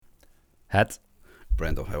Hats.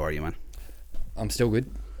 Brendel, how are you, man? I'm still good.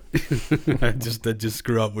 I just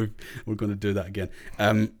screw up. We're going to do that again.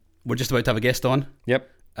 We're just about to have a guest on. Yep.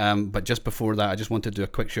 But just before that, I just wanted to do a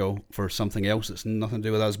quick show for something else that's nothing to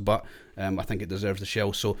do with us, but I think it deserves the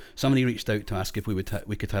show. So somebody reached out to ask if we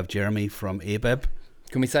could have Jeremy from ABIB.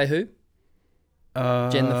 Can we say who?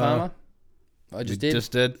 Jen the farmer. I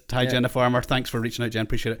just did. Hi, Jen the farmer. Thanks for reaching out, Jen.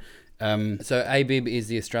 Appreciate it. So ABIB is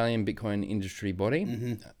the Australian Bitcoin industry body.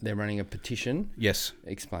 Mm-hmm. They're running a petition. Yes.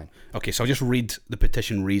 Explain. Okay, so I'll just read the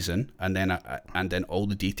petition reason, and then all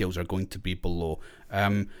the details are going to be below.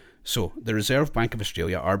 So, the Reserve Bank of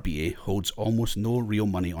Australia, RBA, holds almost no real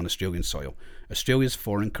money on Australian soil. Australia's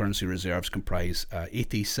foreign currency reserves comprise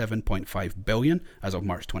 87.5 billion as of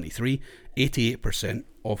March 23, 88%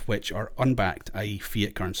 of which are unbacked, i.e.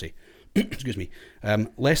 fiat currency. Excuse me.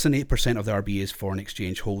 Less than 8% of the RBA's foreign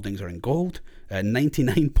exchange holdings are in gold,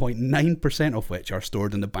 99.9% of which are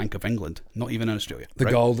stored in the Bank of England, not even in Australia.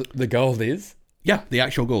 The gold is? Yeah, the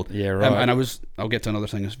actual gold. Yeah, right. And I'll get to another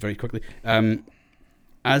thing very quickly.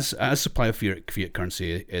 As supply of fiat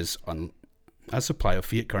currency is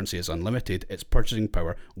unlimited, its purchasing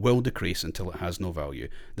power will decrease until it has no value.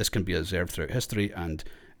 This can be observed throughout history and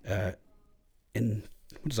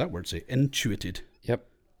what does that word say? Intuited. Yep.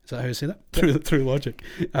 Is that how you say that? Through logic.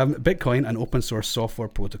 Bitcoin, an open source software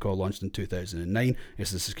protocol launched in 2009,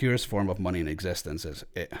 is the securest form of money in existence.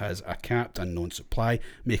 It has a capped and known supply,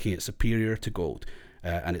 making it superior to gold.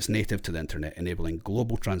 And it's native to the internet, enabling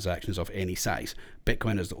global transactions of any size.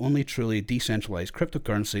 Bitcoin is the only truly decentralized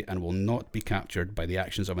cryptocurrency and will not be captured by the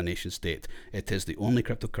actions of a nation state. It is the only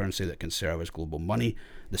cryptocurrency that can serve as global money.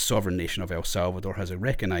 The sovereign nation of El Salvador has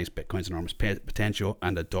recognized Bitcoin's enormous potential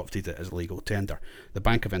and adopted it as legal tender. The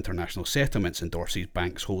Bank of International Settlements endorses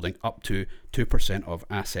banks holding up to 2% of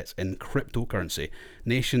assets in cryptocurrency.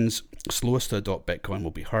 Nations slowest to adopt Bitcoin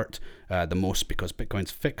will be hurt the most because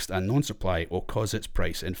Bitcoin's fixed and known supply will cause its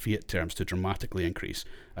price in fiat terms to dramatically increase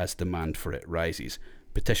as demand for it rises.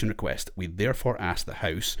 Petition request. We therefore ask the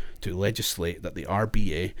House to legislate that the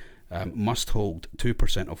RBA must hold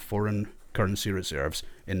 2% of foreign currency reserves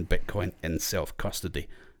in Bitcoin in self-custody.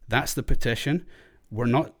 That's the petition. We're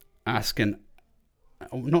not asking...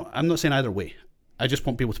 I'm not saying either way. I just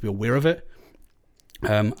want people to be aware of it.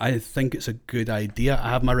 I think it's a good idea. I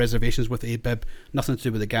have my reservations with ABIB. Nothing to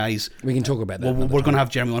do with the guys. We can talk about that. We're going to have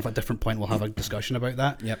Jeremy on at a different point. We'll have a discussion about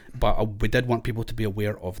that. Yep. But we did want people to be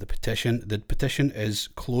aware of the petition. The petition is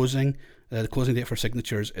closing. The closing date for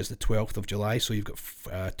signatures is the 12th of July. So you've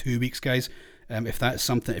got 2 weeks, guys. If that's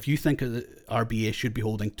something, if you think the RBA should be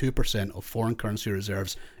holding 2% of foreign currency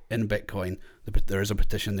reserves in Bitcoin, there is a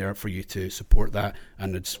petition there for you to support that.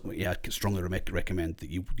 And I strongly recommend that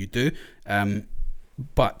you do.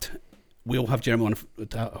 But we'll have Jeremy on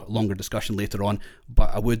a longer discussion later on.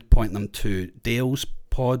 But I would point them to Dale's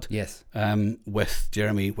pod. Yes. With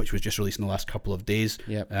Jeremy, which was just released in the last couple of days.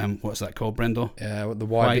 Yep. What's that called, Brendel? The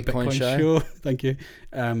Why Bitcoin Show. Thank you.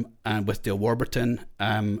 And with Dale Warburton.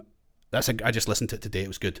 I just listened to it today. It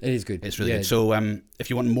was good. It is good. It's really good. So if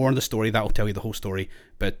you want more on the story, that will tell you the whole story.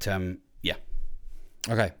 But yeah.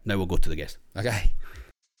 Okay. Now we'll go to the guest. Okay.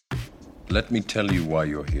 Let me tell you why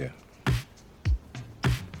you're here.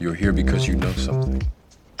 You're here because you know something.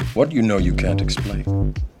 What you know you can't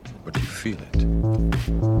explain, but you feel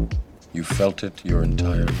it. You felt it your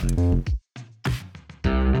entire life.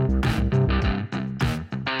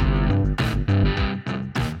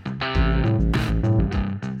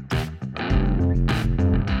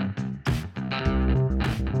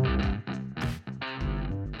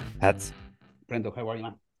 Hats. Brendel, how are you,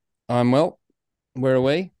 man? I'm well. Where are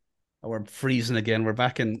we? Oh, we're freezing again. We're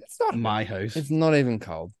back in my house. It's not even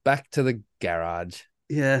cold. Back to the garage.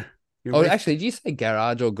 Yeah. Actually, did you say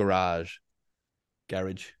garage or garage?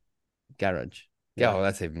 Garage. Garage. Yeah. Oh,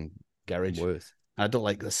 that's even Garage. worse. I don't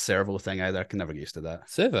like the servo thing either. I can never get used to that.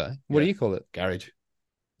 Servo? What do you call it? Garage.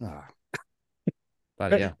 Oh.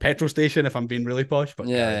 Bloody hell. Petrol station if I'm being really posh. But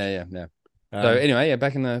Yeah. So anyway,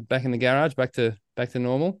 back in the garage, back to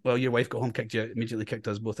normal. Well, your wife got home, immediately kicked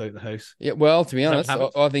us both out of the house. Yeah, well, to be honest,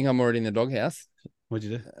 I think I'm already in the doghouse.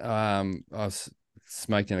 What'd you do? I was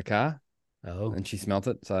smoked in a car. Oh. And she smelt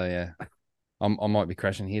it. So yeah. I might be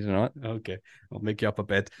crashing here tonight. Okay. I'll make you up a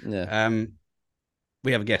bed. Yeah.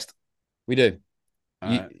 We have a guest. We do.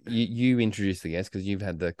 You introduce the guest because you've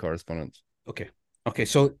had the correspondence. Okay.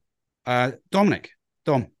 So Dominic.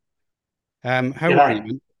 Dom. How G'day. are you,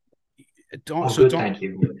 man? Good, thank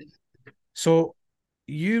you. So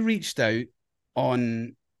you reached out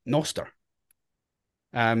on Noster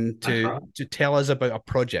to tell us about a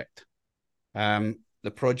project. The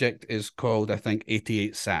project is called, I think,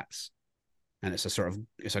 88 Sats. and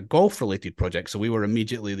it's a golf related project. So we were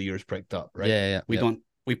immediately the ears pricked up, right? Yeah.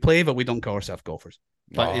 We play, but we don't call ourselves golfers.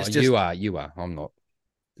 But it's just you are. I'm not.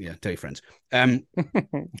 Yeah, tell your friends.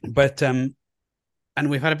 But and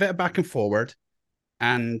we've had a bit of back and forward,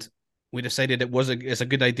 and we decided it's a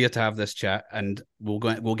good idea to have this chat, and we'll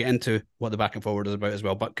get into what the back and forward is about as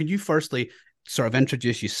well. But could you firstly sort of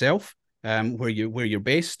introduce yourself, where you're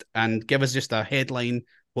based, and give us just a headline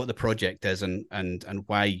what the project is and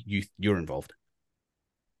why you're involved?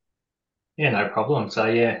 Yeah, no problem. So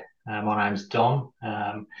my name's Don.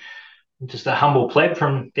 I'm just a humble pleb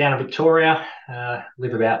from down in Victoria.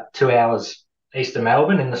 Live about 2 hours east of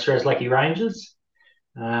Melbourne in the Streslecky Ranges.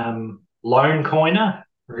 Lone coiner,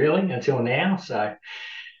 really, until now. So,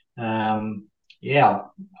 I'm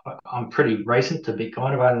pretty recent to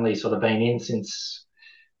Bitcoin. I've only sort of been in since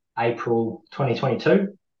April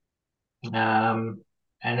 2022, and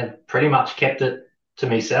have pretty much kept it to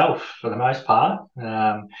myself for the most part.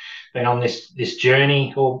 Been on this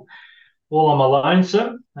journey all on my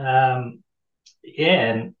lonesome. And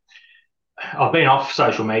I've been off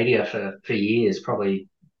social media for years, probably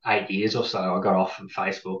 8 years or so. I got off of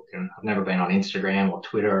Facebook, and I've never been on Instagram or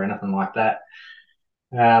Twitter or anything like that.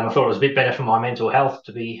 I thought it was a bit better for my mental health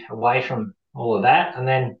to be away from all of that. And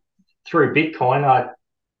then through Bitcoin,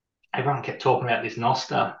 everyone kept talking about this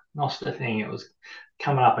Noster thing. It was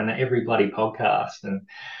coming up in every bloody podcast, and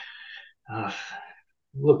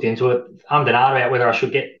looked into it, ummed and ahed about whether I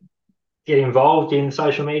should get involved in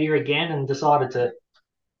social media again, and decided to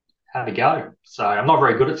have a go. So I'm not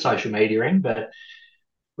very good at social mediaing, but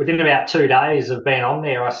within about 2 days of being on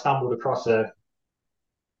there, I stumbled across a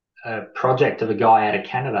project of a guy out of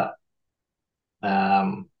Canada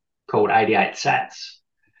called 88 Sats.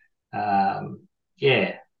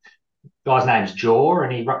 Guy's name's Jaw,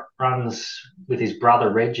 and he runs with his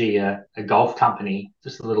brother Reggie a golf company,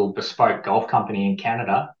 just a little bespoke golf company in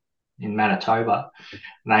Canada, in Manitoba.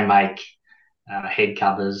 And they make head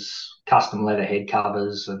covers, custom leather head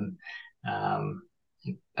covers, and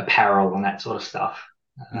apparel and that sort of stuff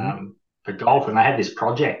for golf. And they had this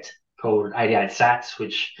project called 88 Sats,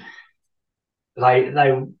 which they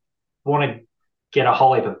want to get a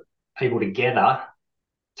whole heap of people together,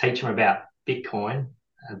 teach them about Bitcoin,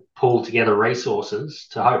 and pull together resources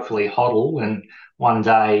to hopefully hodl and one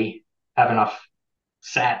day have enough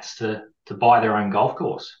sats to buy their own golf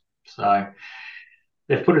course. So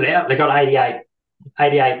they've put it out. They've got 88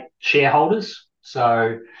 shareholders.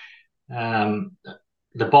 So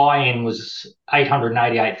the buy-in was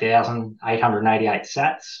 888,888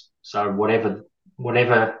 sats. So whatever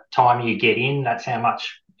time you get in, that's how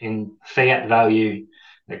much in fiat value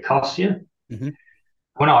it costs you. Mm-hmm.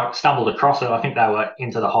 When I stumbled across it, I think they were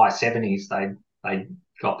into the high 70s. They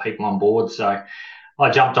got people on board. So I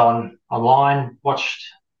jumped online, watched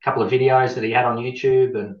a couple of videos that he had on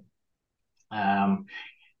YouTube, and a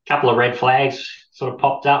couple of red flags sort of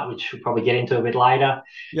popped up, which we'll probably get into a bit later.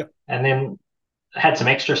 Yep. And then had some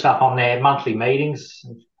extra stuff on there, monthly meetings.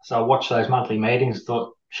 So I watched those monthly meetings,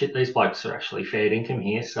 thought, shit, these blokes are actually fair income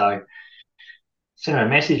here. So sent him a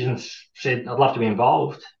message and said, I'd love to be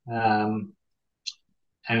involved.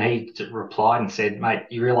 And he replied and said, mate,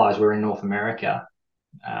 you realise we're in North America.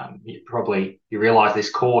 You realise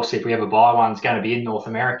this course, if we ever buy one, is going to be in North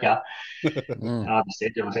America. And I just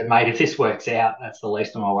said to him, I said, mate, if this works out, that's the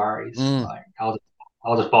least of my worries. Like, I'll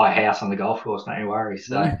just buy a house on the golf course, no worries.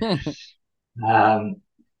 So,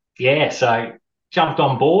 so jumped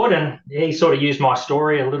on board, and he sort of used my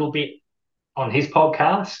story a little bit on his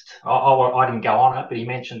podcast. I didn't go on it, but he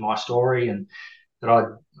mentioned my story and that I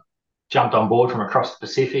jumped on board from across the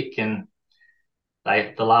Pacific, and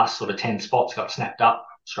the last sort of 10 spots got snapped up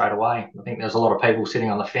straight away. I think there's a lot of people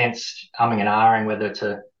sitting on the fence, umming and ahhing whether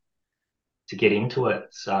to get into it.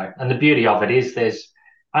 So, and the beauty of it is there's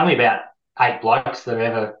only about 8 blokes that have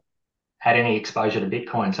ever had any exposure to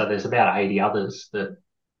Bitcoin. So there's about 80 others that are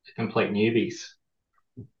complete newbies.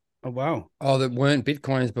 Oh, wow. Oh, that weren't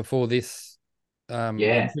Bitcoiners before this. Wow.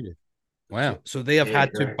 So they have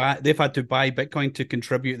had to buy Bitcoin to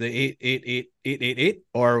contribute the 88888,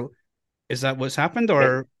 or is that what's happened?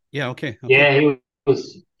 Or okay. Yeah, he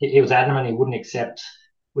was adamant he wouldn't accept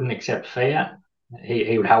fiat.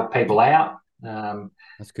 He would help people out.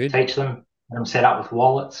 That's good. Teach them, get them set up with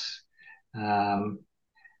wallets.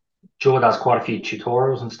 Jaw does quite a few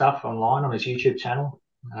tutorials and stuff online on his YouTube channel.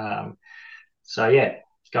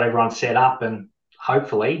 He's got everyone set up, and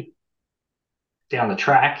hopefully down the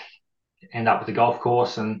track end up with a golf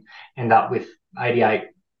course and end up with 88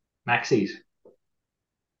 Maxis.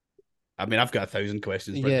 I mean, I've got 1,000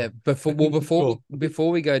 questions. Yeah,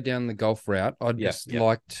 before we go down the golf route, I'd just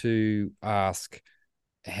like to ask,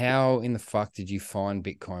 how in the fuck did you find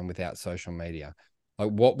Bitcoin without social media?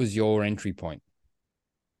 Like, what was your entry point?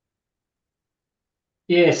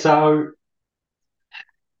 Yeah, so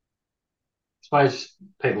I suppose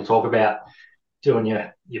people talk about doing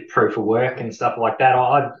your proof of work and stuff like that.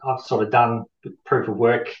 I've sort of done proof of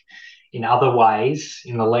work in other ways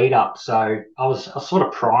in the lead up, so I was sort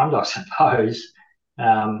of primed, I suppose.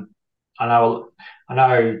 Um, I know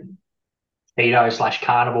keto slash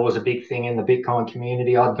carnivore was a big thing in the Bitcoin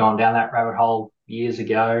community. I'd gone down that rabbit hole years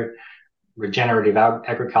ago. Regenerative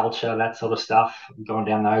agriculture, that sort of stuff, gone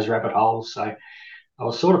down those rabbit holes. So I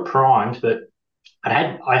was sort of primed, but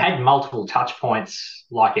I had multiple touch points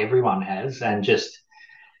like everyone has, and just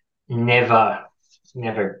never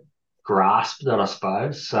never grasped it, I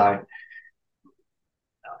suppose. So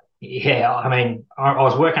yeah, I mean, I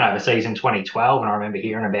was working overseas in 2012, and I remember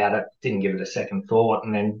hearing about it, didn't give it a second thought,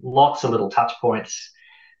 and then lots of little touch points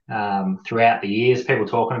throughout the years, people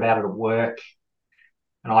talking about it at work,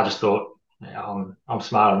 and I just thought, I'm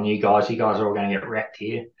smarter than you guys. You guys are all going to get wrecked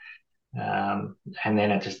here, and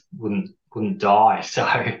then it just wouldn't die. So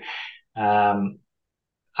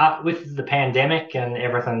with the pandemic and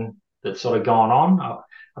everything that's sort of gone on, I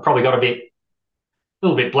probably got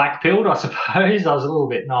little bit black pilled, I suppose. I was a little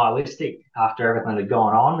bit nihilistic after everything that had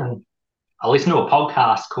gone on, and I listened to a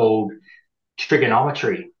podcast called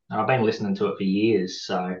Trigonometry, and I've been listening to it for years.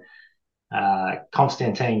 So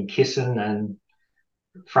Konstantin Kisin and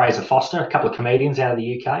Fraser Foster, a couple of comedians out of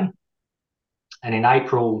the UK, and in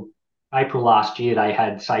April last year they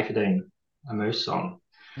had Saifedean Ammous on.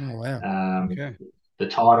 Oh wow! Okay. The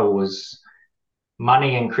title was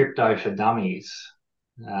 "Money and Crypto for Dummies."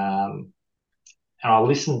 And I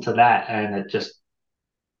listened to that, and it just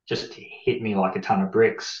hit me like a ton of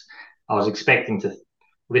bricks. I was expecting to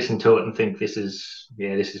listen to it and think this is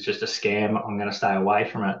just a scam. I'm going to stay away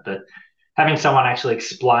from it. But having someone actually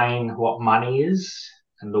explain what money is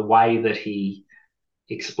and the way that he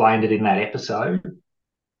explained it in that episode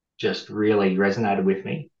just really resonated with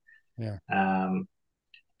me. Yeah.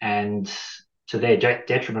 And to their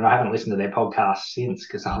detriment, I haven't listened to their podcast since,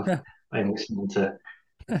 because I've been listening to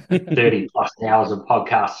 30 plus hours of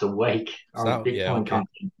podcasts a week on Bitcoin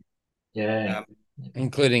content. Yeah.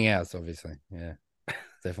 Including ours, obviously. Yeah.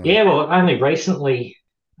 Definitely. Yeah, well, only recently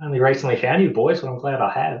found you boys, but I'm glad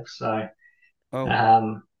I have. So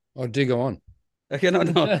Do go on. Okay, no.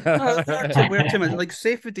 We're too much. Like,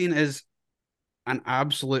 Saifedean is an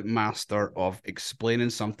absolute master of explaining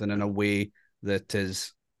something in a way that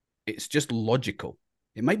it's just logical.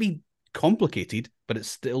 It might be complicated, but it's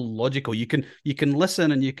still logical. You can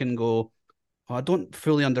listen and you can go, oh, I don't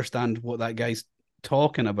fully understand what that guy's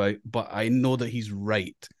talking about, but I know that he's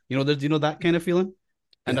right. Do you know that kind of feeling?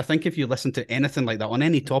 And I think if you listen to anything like that on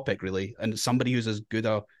any topic, really, and somebody who's as good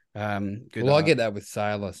a I get that with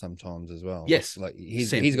Sailor sometimes as well. Yes, like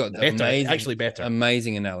he's got better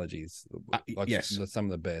amazing analogies. Yes, some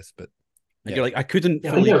of the best. But yeah. You're like, I couldn't.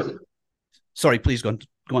 Sorry, please go on.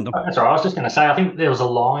 That's all right. I was just going to say, I think there was a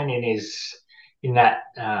line in that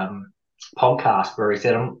podcast where he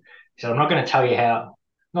said, "I'm not going to tell you how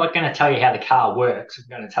the car works. I'm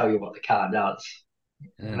going to tell you what the car does."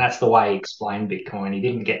 And that's the way he explained Bitcoin. He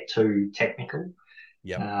didn't get too technical,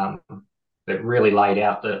 but really laid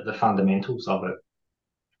out the fundamentals of it.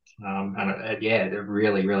 And it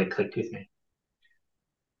really, really clicked with me.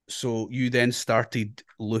 So you then started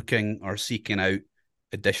looking or seeking out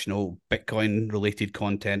additional Bitcoin related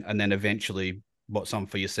content, and then eventually bought some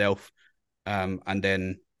for yourself. And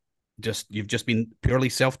then you've just been purely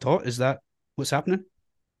self-taught. Is that what's happening?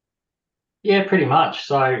 Yeah, pretty much.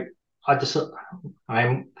 So I listened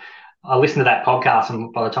to that podcast,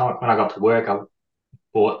 and by the time when I got to work, I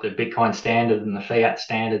bought the Bitcoin standard and the fiat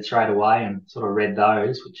standard straight away, and sort of read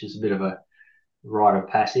those, which is a bit of a rite of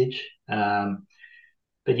passage.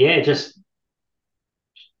 But yeah, just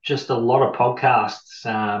a lot of podcasts.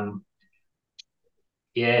 A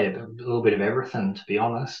little bit of everything, to be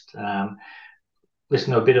honest.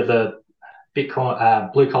 Listen to a bit of the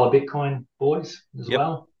Bitcoin, blue collar Bitcoin boys as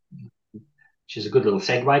well, which is a good little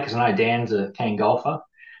segue, because I know Dan's a keen golfer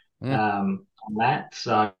on that.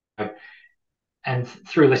 So, and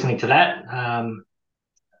through listening to that,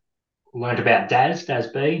 learned about Daz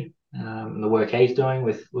B, and the work he's doing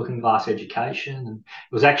with Looking Glass Education. And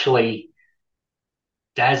it was actually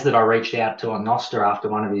Daz that I reached out to on Nostr after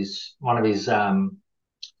one of his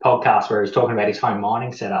podcasts, where he was talking about his home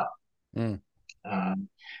mining setup.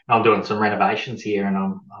 I'm doing some renovations here, and I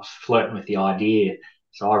was flirting with the idea.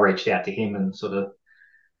 So I reached out to him and sort of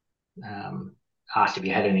asked if he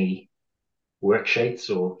had any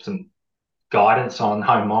worksheets or some guidance on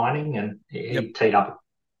home mining, and he teed up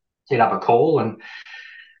a call, and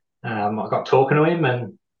I got talking to him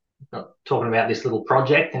and got talking about this little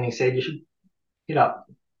project, and he said you should hit up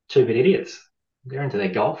Two Bit Idiots. They're into their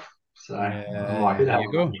golf. So I'm like, who the There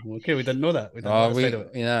hell you am go. Okay, we didn't know that. We didn't know Oh, that side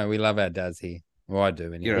of it. we love our dads here. Well, I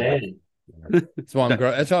do You're anyway. Yeah. That's why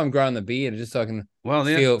I'm growing the beard, just so I can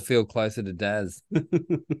feel closer to Daz.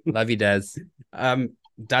 Love you, Daz.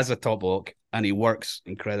 Dad's a top bloke, and he works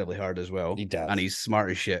incredibly hard as well. He does, and he's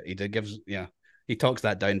smart as shit. He talks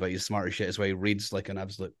that down, but he's smart as shit as well. He reads like an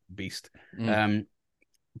absolute beast.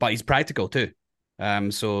 But he's practical too.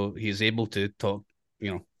 So he's able to talk,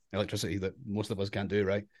 electricity that most of us can't do,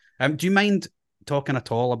 right? Do you mind talking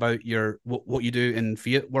at all about your what you do in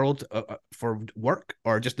Fiat world for work,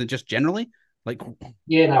 or just generally? Like,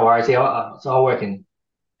 yeah, no worries. Yeah, so I work in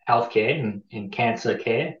healthcare and in cancer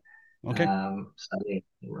care. Okay. So yeah,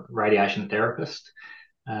 radiation therapist.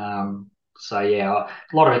 So yeah,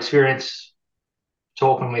 a lot of experience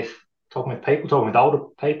talking with people, talking with older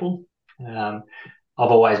people. I've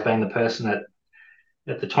always been the person at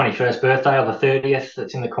the 21st birthday or the 30th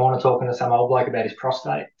that's in the corner talking to some old bloke about his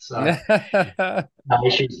prostate. So no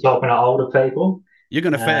issues talking to older people. You're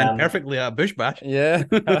going to fit in perfectly at a bush bash. Yeah.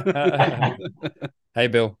 Hey,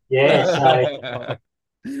 Bill. Yeah.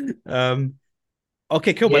 So.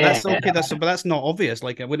 Okay, cool. But that's okay. But that's not obvious.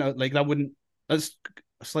 Like I wouldn't like that. Wouldn't that's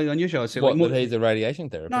slightly unusual. I'd say. What, that he's a radiation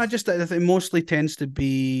therapist? No, just that it mostly tends to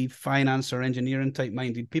be finance or engineering type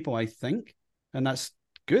minded people, I think, and that's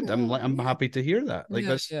good. I'm happy to hear that. Like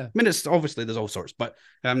that's. I mean, it's obviously there's all sorts, but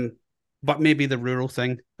maybe the rural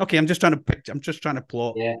thing. Okay, I'm just trying to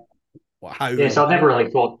plot. Yeah. How? Yeah. So I've never really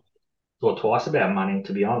thought twice about money.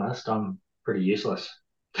 To be honest, I'm pretty useless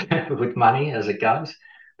with money as it goes.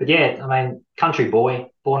 But yeah, I mean, country boy,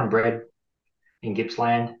 born and bred in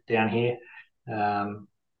Gippsland down here.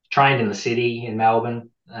 Trained in the city in Melbourne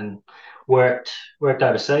and worked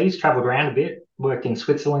overseas, travelled around a bit, worked in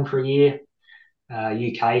Switzerland for a year,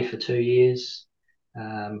 UK for 2 years,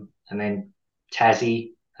 and then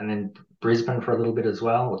Tassie, and then Brisbane for a little bit as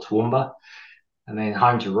well, or Toowoomba, and then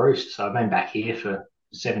home to roost. So I've been back here for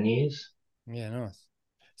 7 years. Yeah, nice.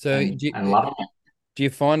 So and loving it. Do you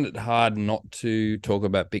find it hard not to talk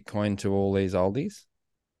about Bitcoin to all these oldies?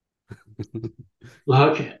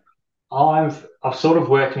 Look, I've sort of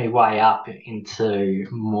worked my way up into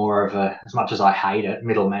more of a, as much as I hate it,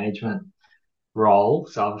 middle management role.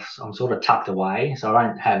 So I'm sort of tucked away. So I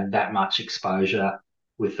don't have that much exposure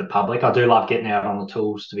with the public. I do love getting out on the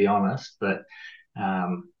tools, to be honest, but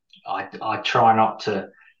I try not to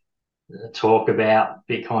talk about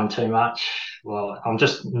Bitcoin too much. Well, I'm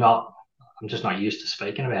just not used to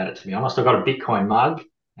speaking about it, to be honest. I've got a Bitcoin mug,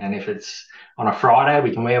 and if it's on a Friday,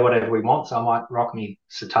 we can wear whatever we want. So I might rock me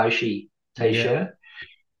Satoshi t-shirt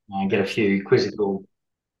and get a few quizzical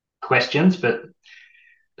questions, but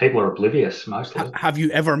people are oblivious mostly. Have you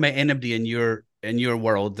ever met anybody in your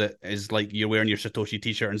world that is like you're wearing your Satoshi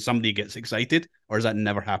t-shirt and somebody gets excited, or has that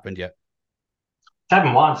never happened yet? It's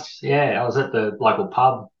happened once. Yeah, I was at the local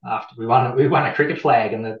pub after we won a cricket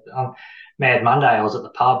flag, and on Mad Monday I was at the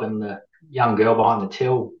pub, and the young girl behind the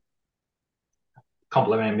till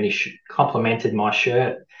complimented my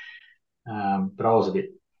shirt, but I was a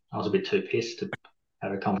bit too pissed to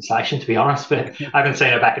have a conversation, to be honest. But I haven't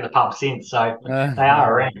seen her back at the pub since, so they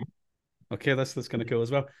are around. Okay, that's kind of cool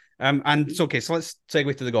as well. And so okay, so let's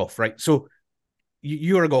segue to the golf, right? So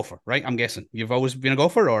you're a golfer, right? I'm guessing you've always been a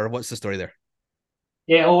golfer, or what's the story there?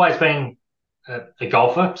 Yeah, always been a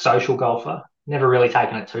golfer, social golfer. Never really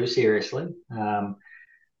taken it too seriously. I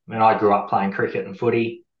mean, I grew up playing cricket and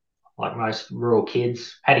footy, like most rural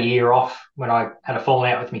kids. Had a year off when I had a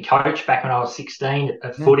falling out with my coach back when I was 16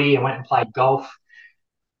 at footy, and went and played golf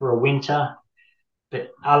for a winter. But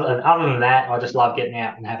other than that, I just love getting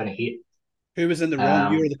out and having a hit. Who was in the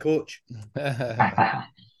wrong? You or the coach?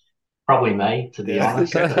 Probably me, to be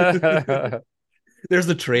honest. There's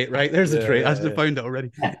the trait, right? There's the trait. I've found it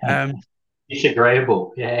already.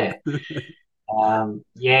 Disagreeable, yeah.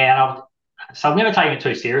 So I've never taken it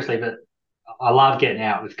too seriously, but I love getting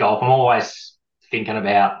out with golf. I'm always thinking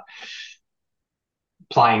about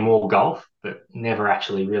playing more golf, but never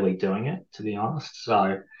actually really doing it, to be honest.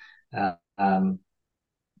 So, so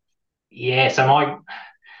my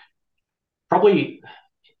probably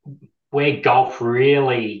where golf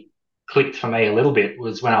really clicked for me a little bit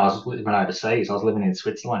was when I was living overseas. I was living in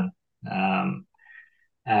Switzerland, and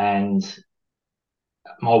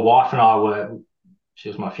my wife and I she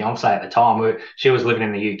was my fiance at the time. She was living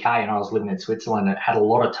in the UK and I was living in Switzerland, and had a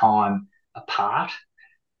lot of time apart,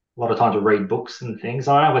 a lot of time to read books and things.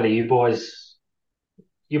 I don't know whether you boys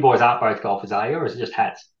aren't both golfers, are you, or is it just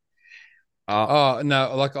hats? Oh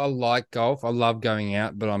no, like I like golf. I love going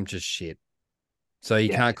out, but I'm just shit. So you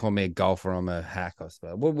can't call me a golfer. I'm a hack, I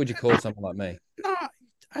suppose. What would you call someone like me? No,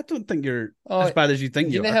 I don't think you're as bad as you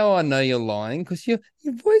think you know are. How I know you're lying? Because your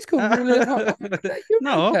voice got really high. You're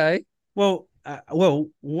no. Okay. Well,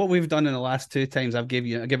 what we've done in the last 2 times, I've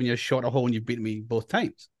given you a shot a hole, and you've beaten me both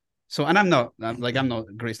times. So, and I'm not a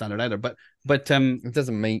great standard either, but it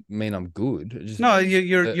doesn't mean I'm good.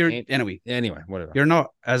 You're anyway, whatever. You're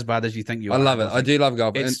not as bad as you think you are. I love it. I do love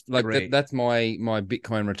golf. It's and that's my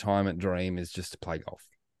Bitcoin retirement dream is just to play golf.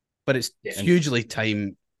 But it's hugely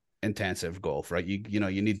time intensive golf, right? You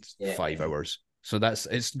need 5 hours. So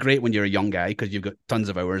it's great when you're a young guy because you've got tons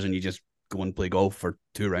of hours and you just go and play golf for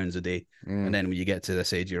 2 rounds a day. And then when you get to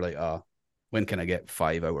this age, you're like, when can I get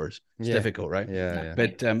 5 hours? It's difficult, right?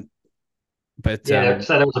 So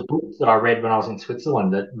there was a book that I read when I was in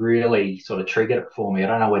Switzerland that really sort of triggered it for me. I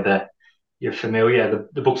don't know whether you're familiar.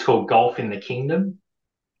 The book's called Golf in the Kingdom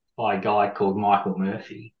by a guy called Michael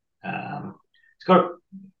Murphy. It's got a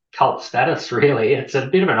cult status, really. It's a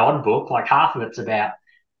bit of an odd book. Like half of it's about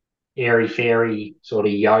airy-fairy sort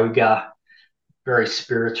of yoga, very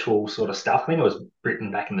spiritual sort of stuff. I think it was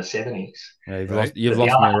written back in the 70s. Yeah, you've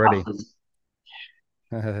lost me already.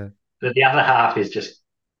 But the other half is just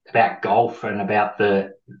about golf and about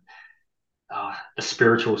the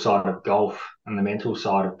spiritual side of golf and the mental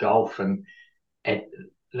side of golf. And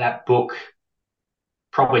that book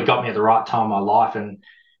probably got me at the right time in my life and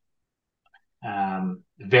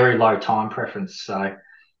very low time preference. So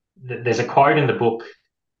there's a quote in the book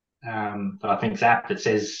that I think is apt. It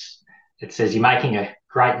says, you're making a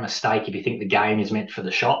great mistake if you think the game is meant for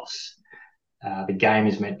the shots. The game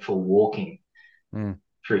is meant for walking.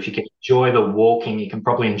 For if you can enjoy the walking, you can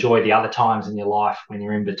probably enjoy the other times in your life when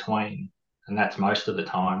you're in between. And that's most of the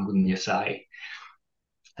time, wouldn't you say?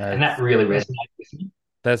 And that really resonated with me.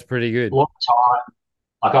 That's pretty good. A lot of time.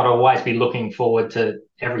 Like I'd always be looking forward to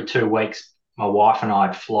every 2 weeks, my wife and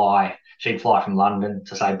I'd fly. She'd fly from London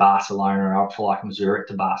to, say, Barcelona, and I'd fly from Zurich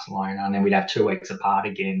to Barcelona, and then we'd have 2 weeks apart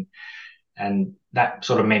again. And that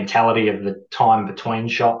sort of mentality of the time between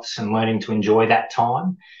shots and learning to enjoy that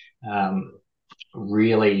time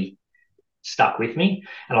really stuck with me.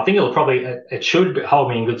 And I think it should hold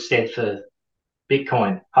me in good stead for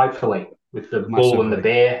Bitcoin, hopefully, with the bull and the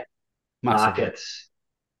bear markets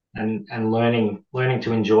and learning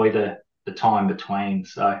to enjoy the time between.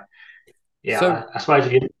 So, I suppose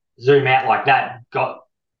if you zoom out like that,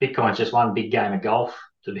 Bitcoin's just one big game of golf,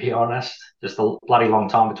 to be honest. Just a bloody long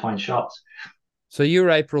time between shots. So you were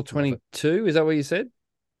April 22, is that what you said?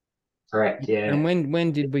 Correct, yeah. And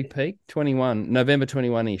when did we peak? 21, November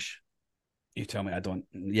 21-ish. You tell me, I don't.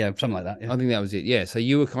 Yeah, something like that. Yeah. I think that was it. Yeah, so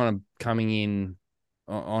you were kind of coming in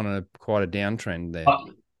on quite a downtrend there.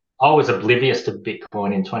 I was oblivious to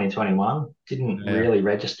Bitcoin in 2021. Didn't really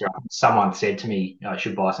register. Someone said to me, I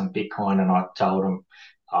should buy some Bitcoin, and I told them,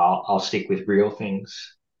 I'll stick with real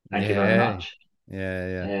things. Thank you very much.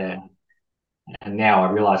 Yeah. And now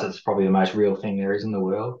I realise it's probably the most real thing there is in the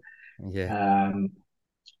world. Yeah.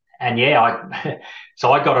 I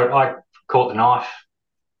caught the knife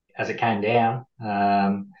as it came down.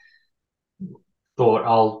 Thought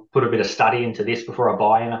I'll put a bit of study into this before I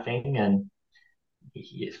buy anything, and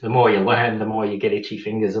the more you learn, the more you get itchy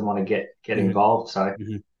fingers and want to get involved. So,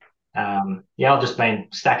 I've just been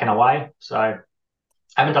stacking away. So, I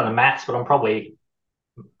haven't done the maths, but I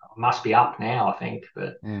must be up now, I think.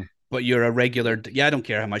 But you're a regular. Yeah, I don't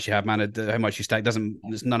care how much you have, man. How much you stack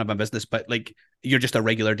it's none of my business. But like, you're just a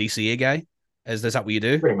regular DCA guy. Is that what you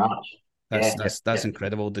do? Pretty much. That's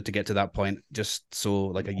incredible to get to that point. Just so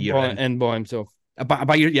like a year and by himself.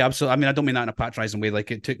 By your absolutely. I mean, I don't mean that in a patronizing way. Like,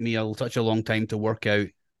 it took me such a long time to work out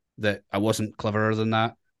that I wasn't cleverer than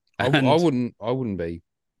that. I wouldn't be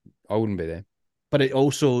there. But it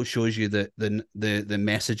also shows you that the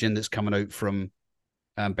messaging that's coming out from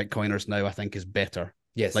Bitcoiners now, I think, is better.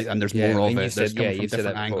 Yes, and there's more of it. There's coming from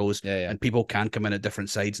different angles, and people can come in at different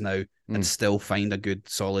sides now and still find a good,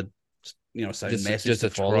 solid, sound message. Just a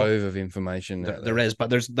trove of information. There is, but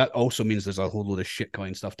that also means there's a whole load of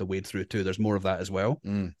shitcoin stuff to wade through too. There's more of that as well.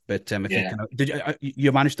 But if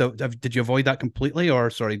you managed to, did you avoid that completely, or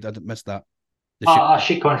sorry, I missed that?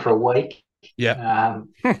 Shitcoin for a week. Yeah,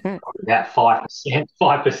 about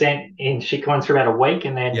 5% in shitcoins for about a week,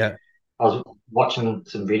 and then I was watching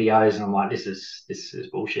some videos and I'm like, this is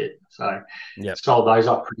bullshit. So sold those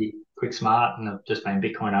up pretty quick smart, and I've just been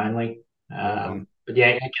Bitcoin only. But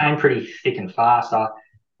it came pretty thick and fast. I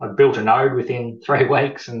built a node within 3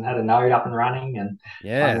 weeks and had a node up and running and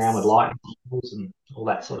playing around with lightning and all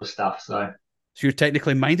that sort of stuff. So you're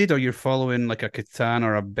technically minded, or you're following like a Catan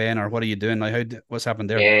or a Ben, or what are you doing? Like, what's happened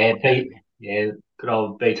there? Good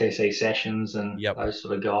old BTC sessions and those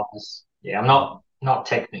sort of guys. Yeah, I'm not not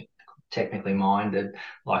technically minded.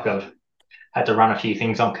 Like I've had to run a few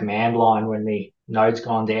things on command line when the node's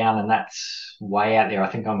gone down, and that's way out there. I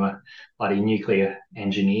think I'm a bloody nuclear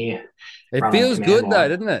engineer. It Running feels command good though, line.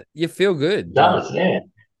 doesn't it? You feel good. It does, yeah.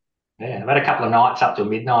 Yeah, I've had a couple of nights up till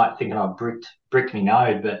midnight thinking I bricked me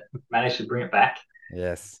node, but managed to bring it back.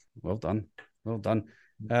 Yes. Well done. Well done.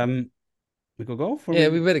 We go golf? Yeah,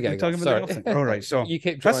 we better go golf. Sorry. All right. So you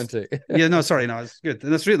keep trying to. Yeah, no, sorry, no, it's good.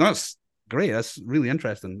 That's great. That's really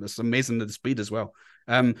interesting. It's amazing the speed as well.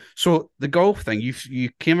 So the golf thing, you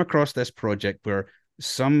came across this project where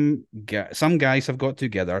some guys have got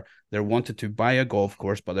together. They wanted to buy a golf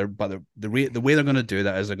course, but the way they're going to do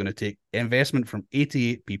that is they're going to take investment from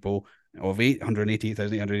 88 people of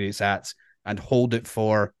 888,808 sats and hold it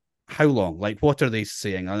for how long? Like, what are they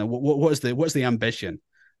saying? And what's the ambition?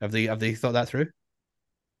 Have they thought that through?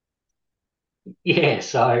 Yeah,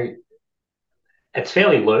 so it's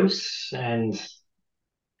fairly loose, and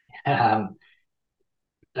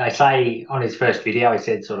they say on his first video he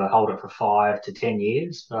said sort of hold it for 5 to 10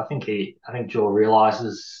 years, but I think Joe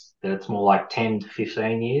realizes that it's more like 10 to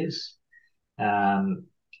 15 years,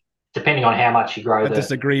 depending on how much you grow. I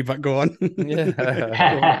disagree, but go on.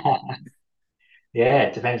 Yeah. Yeah,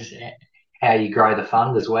 it depends how you grow the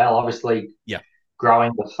fund as well. Obviously, yeah,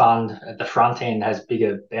 growing the fund at the front end has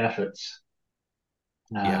bigger benefits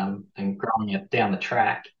than growing it down the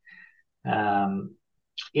track. So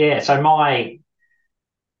my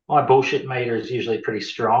bullshit meter is usually pretty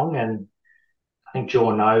strong, and I think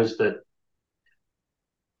Joe knows that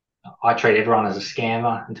I treat everyone as a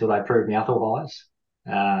scammer until they prove me otherwise.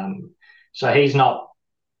 So he's not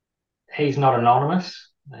anonymous.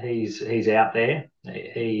 He's out there.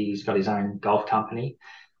 He's got his own golf company.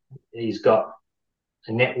 He's got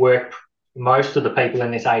a network. Most of the people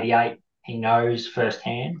in this 88 he knows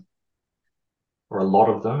firsthand, or a lot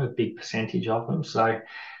of them, a big percentage of them. So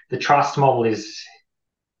the trust model is,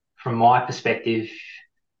 from my perspective,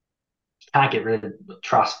 you can't get rid of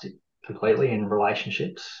trust completely in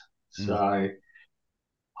relationships. So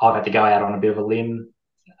I've had to go out on a bit of a limb.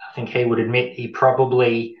 I think he would admit he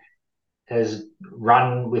probably has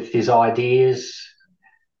run with his ideas,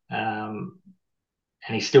 and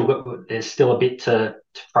there's still a bit to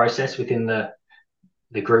process within the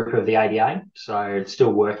group of the 88. So it's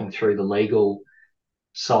still working through the legal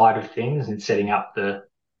side of things and setting up the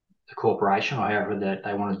corporation or however that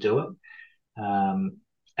they want to do it,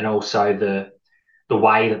 and also the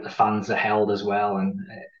way that the funds are held as well. And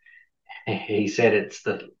he said it's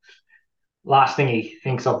the last thing he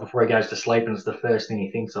thinks of before he goes to sleep, and it's the first thing he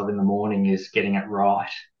thinks of in the morning is getting it right.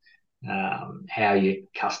 How you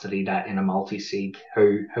custody that in a multi-sig,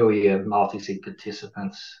 who are your multi-sig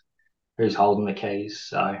participants, who's holding the keys.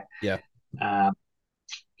 So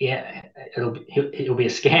it'll be a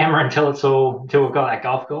scammer until we've got that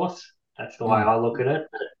golf course. That's the way I look at it.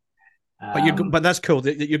 But that's cool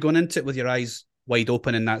that you're going into it with your eyes wide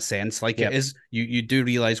open in that sense. Like it is, you do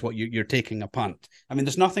realize what you're taking a punt. I mean,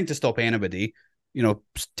 there's nothing to stop anybody,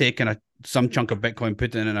 taking some chunk of Bitcoin,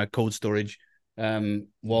 putting it in a cold storage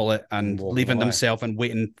wallet and leaving themselves and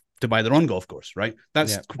waiting to buy their own golf course, right?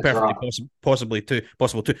 That's perfectly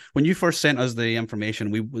possible too. When you first sent us the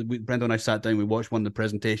information, we Brenda and I sat down, we watched one of the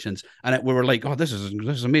presentations, and we were like, "Oh, this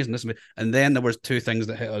is amazing!" And then there was two things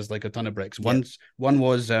that hit us like a ton of bricks. One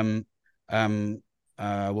was what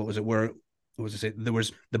was it? What was it? There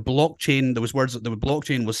was the blockchain. There was words that the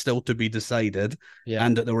blockchain was still to be decided,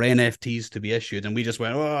 and that there were NFTs to be issued. And we just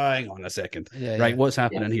went, "Oh, hang on a second, right? What's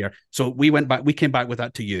happening here?" So we came back with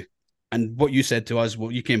that to you. And what you said to us,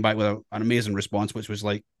 you came back with an amazing response, which was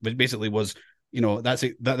like, which basically was,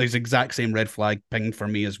 that is exact same red flag pinged for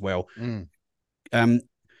me as well.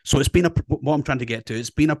 So it's been what I'm trying to get to. It's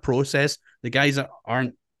been a process. The guys that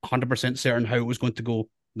aren't 100% certain how it was going to go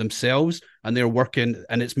themselves, and they're working,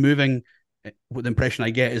 and it's moving. What the impression I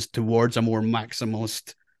get is towards a more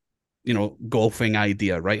maximalist, golfing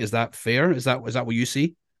idea, right? Is that fair? Is that what you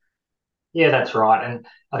see? Yeah, that's right. And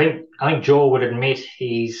I think Joe would admit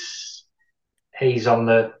he's on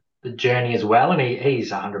the journey as well, and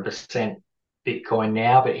he's 100% Bitcoin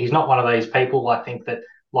now, but he's not one of these people, I think, that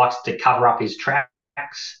likes to cover up his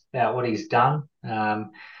tracks about what he's done. Going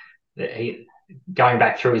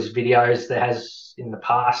back through his videos, there has in the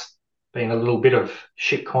past been a little bit of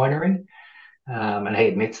shitcoinery, and he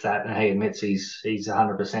admits that, and he admits he's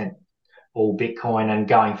 100% all Bitcoin, and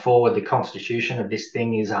going forward, the constitution of this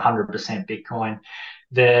thing is 100% Bitcoin.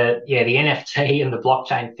 The NFT and the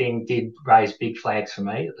blockchain thing did raise big flags for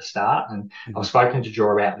me at the start, and I've spoken to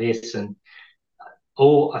Joe about this, and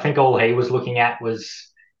I think all he was looking at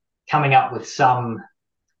was coming up with some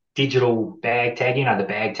digital bag tag. You know, the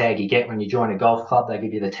bag tag you get when you join a golf club. They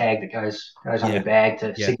give you the tag that goes on your bag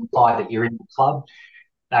to signify that you're in the club.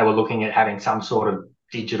 They were looking at having some sort of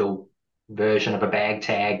digital version of a bag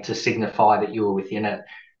tag to signify that you were within it.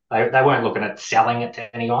 They weren't looking at selling it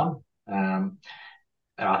to anyone.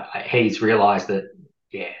 He's realised that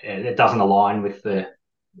it doesn't align with the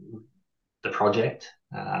project,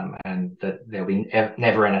 and that there'll be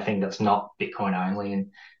never anything that's not Bitcoin only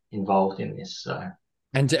involved in this. So.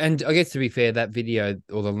 And I guess, to be fair, that video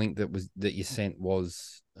or the link that you sent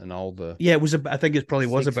was an older. Yeah, it was. I think it probably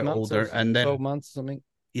was a bit older, and then 12 months or something.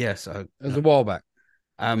 Yes, it was a while back.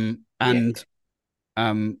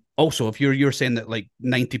 Also, if you're saying that like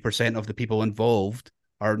 90% of the people involved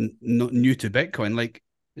are new to Bitcoin, like,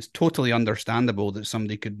 it's totally understandable that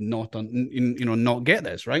somebody could not get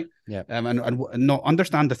this, right? Yeah. And not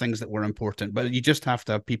understand the things that were important, but you just have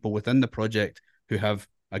to have people within the project who have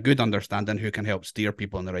a good understanding, who can help steer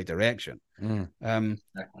people in the right direction.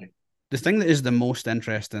 Exactly. The thing that is the most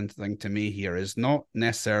interesting thing to me here is not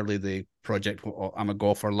necessarily the project. I'm a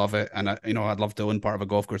golfer, love it, and I'd love to own part of a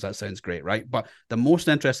golf course. That sounds great, right? But the most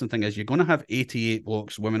interesting thing is you're going to have 88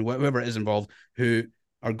 blokes, women, whoever it is involved, who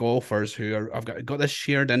are golfers, have got this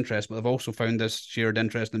shared interest, but they've also found this shared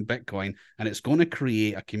interest in Bitcoin, and it's going to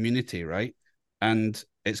create a community, right? And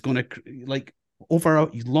it's going to, like, over a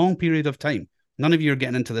long period of time. None of you are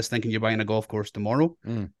getting into this thinking you're buying a golf course tomorrow.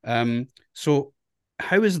 So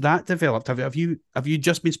how is that developed? Have you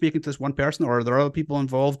just been speaking to this one person, or are there other people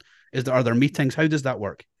involved? Are there meetings? How does that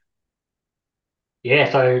work?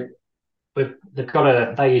 Yeah, so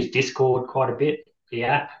they use Discord quite a bit, the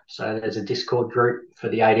app. So there's a Discord group for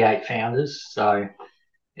the 88 founders. So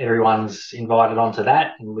everyone's invited onto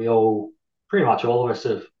that, and pretty much all of us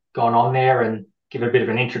have gone on there and give a bit of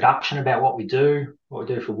an introduction about what we do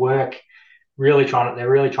for work. They're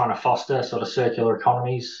really trying to foster sort of circular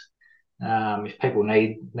economies. If people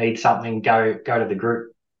need something, go to the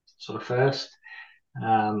group sort of first.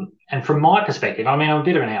 And from my perspective, I mean, I'm a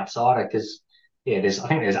bit of an outsider because, I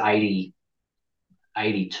think there's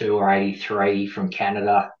 82 or 83 from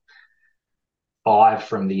Canada, 5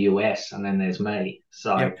 from the US, and then there's me.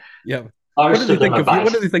 So yeah. What do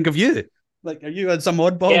they think of you? Like, are you some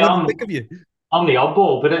oddball? Yeah, what do they think of you? I'm the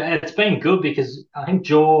oddball, but it's been good because I think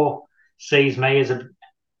Jaw sees me I'm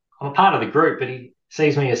a part of the group, but he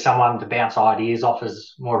sees me as someone to bounce ideas off,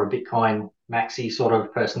 as more of a Bitcoin maxi sort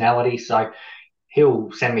of personality. So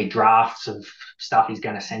he'll send me drafts of stuff he's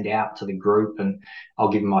going to send out to the group, and I'll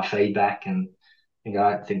give him my feedback and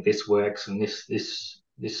I think this works, and this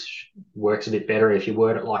works a bit better if you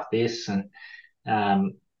word it like this. And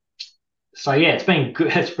so yeah, it's been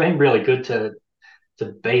good. It's been really good to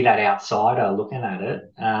be that outsider looking at it.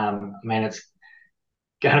 I mean, it's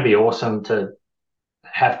going to be awesome to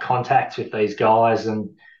have contacts with these guys,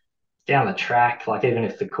 and down the track, like, even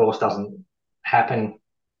if the course doesn't happen,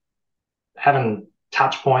 having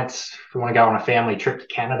touch points if we want to go on a family trip to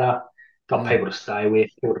Canada, got people to stay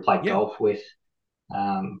with, people to play golf with.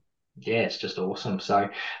 It's just awesome. So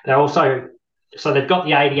they've got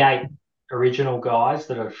the 88 original guys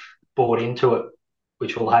that have bought into it,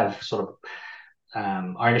 which will have sort of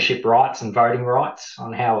ownership rights and voting rights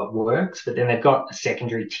on how it works. But then they've got a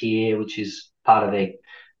secondary tier, which is part of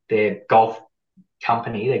their golf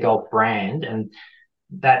company, their golf brand, and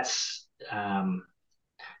that's to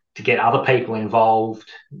get other people involved,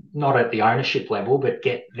 not at the ownership level, but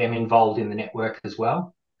get them involved in the network as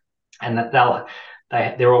well. And that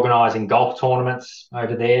they're organising golf tournaments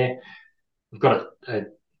over there. We've got a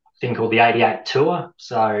thing called the 88 Tour.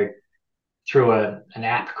 So through an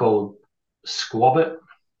app called Squabbit,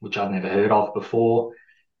 which I'd never heard of before,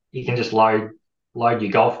 you can just load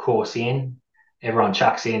your golf course in. Everyone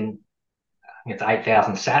chucks in, I think it's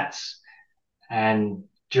 8,000 sats, and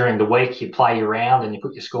during the week you play your round and you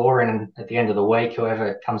put your score in, and at the end of the week,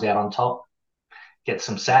 whoever comes out on top gets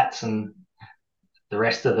some sats, and the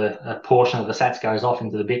rest of a portion of the sats goes off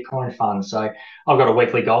into the Bitcoin fund. So I've got a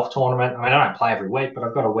weekly golf tournament. I mean, I don't play every week, but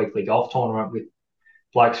I've got a weekly golf tournament with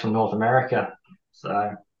blokes from North America.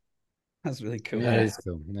 So that's really cool. Yeah, it is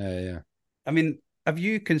cool. Yeah. I mean, have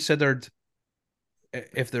you considered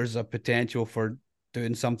if there's a potential for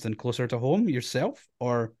doing something closer to home yourself,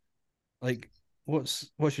 or like what's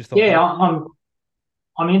your thought? Yeah,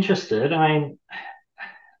 I'm interested. I mean,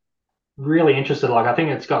 really interested. Like, I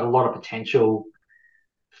think it's got a lot of potential.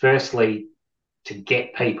 Firstly, to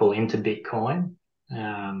get people into Bitcoin,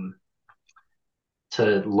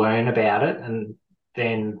 to learn about it, and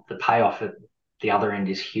then the payoff at the other end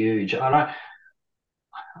is huge.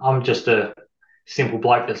 I'm just a simple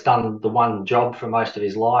bloke that's done the one job for most of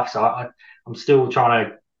his life, so I'm still trying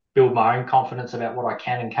to build my own confidence about what I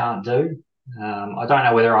can and can't do. I don't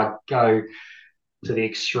know whether I'd go to the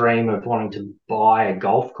extreme of wanting to buy a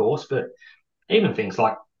golf course, but even things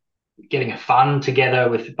like getting a fund together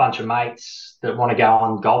with a bunch of mates that want to go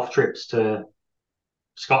on golf trips to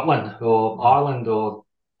Scotland or Ireland or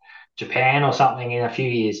Japan or something in a few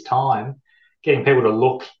years' time, getting people to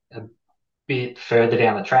look a bit further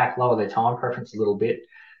down the track, lower their time preference a little bit.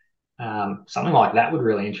 Something like that would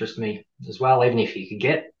really interest me as well, even if you could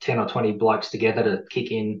get 10 or 20 blokes together to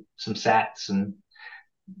kick in some sats and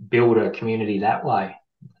build a community that way.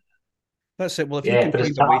 That's it. Well, if you can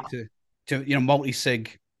find a way to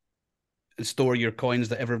multi-sig and store your coins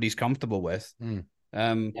that everybody's comfortable with.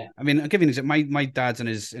 I mean, I'll give you an example. My dad's in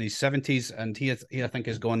his 70s, and he I think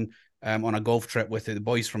has gone on a golf trip with the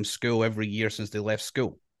boys from school every year since they left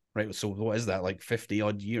school. Right. So what is that, like 50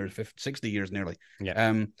 odd years, 50, 60 years nearly.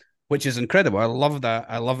 Yeah. Which is incredible. I love that.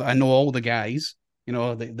 I know all the guys,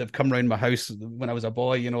 they've come around my house when I was a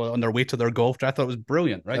boy, on their way to their golf trip. I thought it was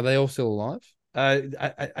brilliant, right? Are they all still alive?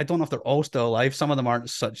 I don't know if they're all still alive. Some of them aren't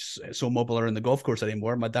so mobile around the golf course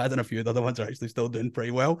anymore. My dad and a few of the other ones are actually still doing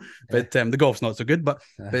pretty well, but the golf's not so good. But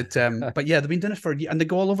yeah, they've been doing it for years, and they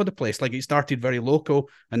go all over the place. Like, it started very local,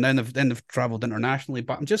 and then they've traveled internationally.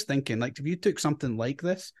 But I'm just thinking, like, if you took something like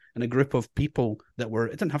this and a group of people it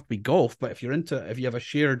didn't have to be golf, but if you have a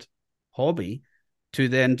shared hobby, to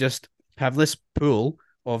then just have this pool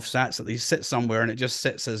of sats that they sit somewhere, and it just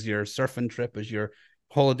sits as your surfing trip, as your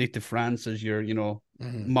holiday to France, as your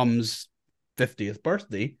mum's 50th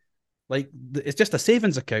birthday. Like, it's just a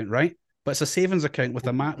savings account, right? But it's a savings account with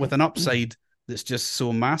with an upside that's just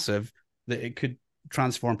so massive that it could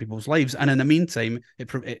transform people's lives. And in the meantime,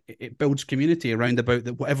 it builds community around about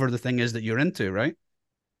whatever the thing is that you're into, right?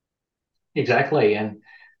 Exactly. And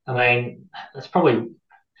I mean, that's probably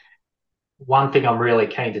one thing I'm really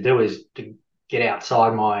keen to do, is to get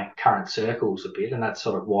outside my current circles a bit. And that's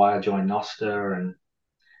sort of why I joined Noster and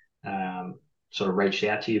sort of reached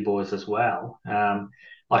out to you boys as well.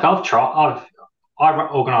 Like, I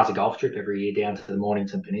organise a golf trip every year down to the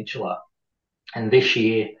Mornington Peninsula, and this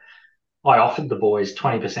year I offered the boys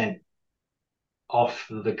 20% off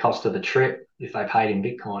the cost of the trip if they paid in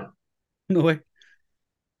Bitcoin. No way.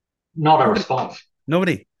 Not a response.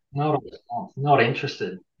 Nobody. Not a response. Not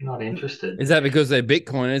interested. Not interested. Is that because they're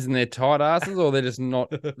Bitcoiners and they're tight asses, or they're just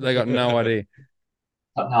not? They got no idea.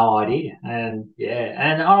 Got no idea. And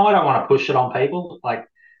and I don't want to push it on people. Like,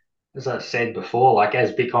 as I said before, like,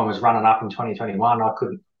 as Bitcoin was running up in 2021,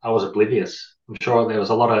 I was oblivious. I'm sure there was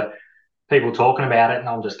a lot of people talking about it, and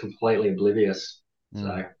I'm just completely oblivious.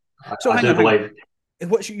 So I do believe.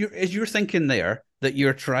 Is your thinking there that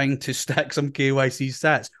you're trying to stack some KYC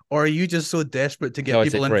stats, or are you just so desperate to get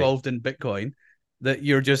people involved in Bitcoin that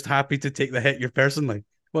you're just happy to take the hit you personally?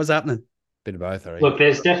 What's happening? Bit of both, are you? Look,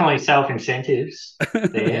 there's definitely self-incentives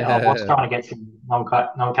there. I was trying to get some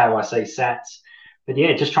non-KYC sats, but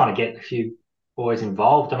just trying to get a few boys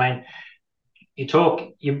involved. I mean,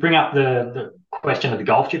 you bring up the question of the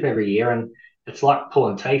golf trip every year, and it's like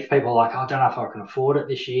pulling teeth. People are like, I don't know if I can afford it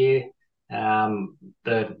this year.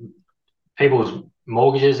 The people's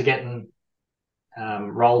mortgages are getting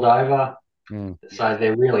rolled over, so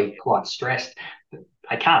they're really quite stressed.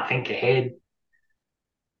 They can't think ahead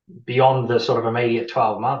beyond the sort of immediate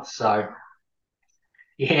 12 months. So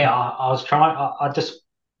I just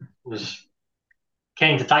was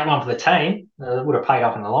keen to take one for the team. It would have paid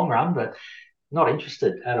off in the long run, but not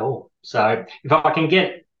interested at all. So if I can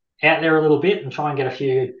get out there a little bit and try and get a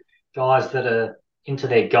few guys that are into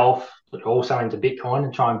their golf but also into Bitcoin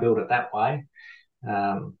and try and build it that way,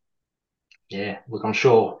 look, I'm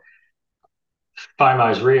sure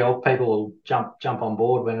FOMO's real. People will jump on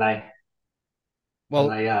board when they we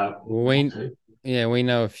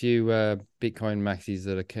know a few Bitcoin maxis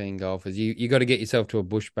that are keen golfers. You got to get yourself to a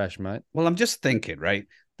bush bash, mate. Well, I'm just thinking, right?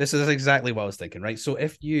 This is exactly what I was thinking, right? So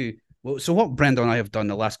so what Brenda and I have done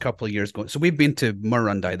the last couple of years, so we've been to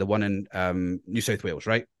MirbooHodl, the one in New South Wales,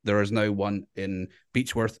 right? There is now one in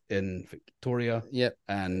Beechworth in Victoria. Yep.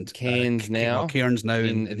 And Cairns now. Cairns now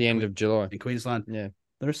at the end of July in Queensland. Yeah.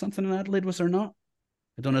 There's something in Adelaide, was there not?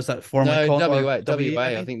 I don't know. Is that formally called? WA.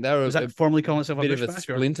 I think they were. Is that formally calling itself a bit of a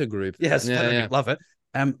splinter group? Yes, love it.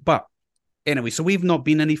 But anyway, so we've not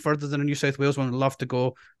been any further than a New South Wales one. I'd love to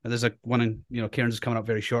go. There's one in Cairns is coming up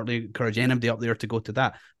very shortly. Encourage anybody up there to go to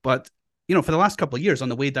that. But for the last couple of years, on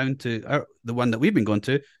the way down to the one that we've been going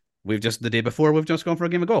to, the day before we've just gone for a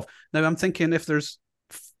game of golf. Now I'm thinking, if there's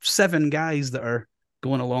 7 guys that are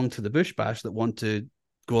going along to the Bush Bash that want to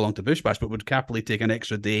go along to Bush Bash, but would happily take an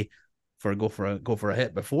extra day go for a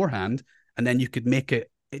hit beforehand, and then you could make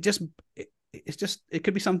it it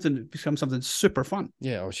could become something super fun.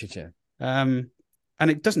 Yeah. Oh shit. Yeah. And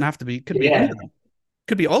it doesn't have to be. It could be Yeah. any of them.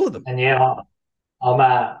 Could be all of them. And yeah,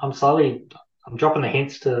 I'm slowly dropping the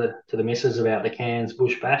hints to the missus about the Cairns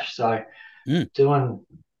Bush Bash. So doing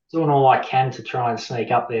all I can to try and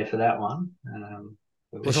sneak up there for that one.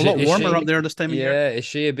 It's a lot warmer up there this time of year. Yeah. Is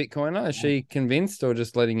she a Bitcoiner? Is she convinced or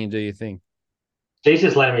just letting you do your thing? She's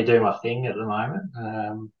just letting me do my thing at the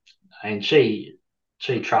moment. And she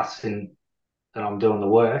trusts in that I'm doing the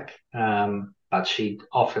work. But she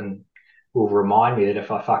often will remind me that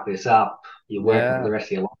if I fuck this up, you're working for the rest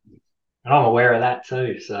of your life. And I'm aware of that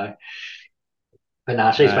too. So, but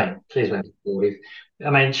no, she's been supportive. I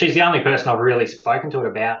mean, she's the only person I've really spoken to it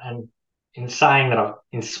about. And in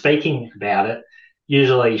speaking about it,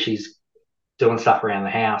 usually she's doing stuff around the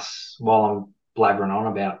house while I'm blabbering on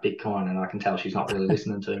about Bitcoin, and I can tell she's not really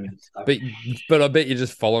listening to me. So. But I bet you're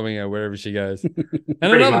just following her wherever she goes. And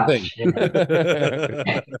another thing,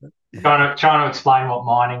 yeah. trying to explain what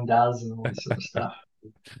mining does and all this sort of stuff.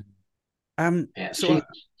 So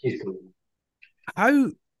she's cool.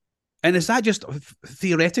 How, and is that just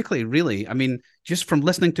theoretically, really? I mean, just from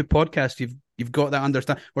listening to podcasts, you've got that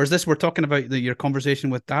understanding. Or is this we're talking about your conversation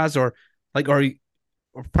with Daz, or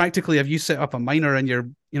practically have you set up a miner and you're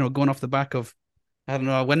going off the back of, I don't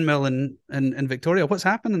know, a windmill in Victoria? What's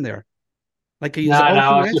happening there? Like, is it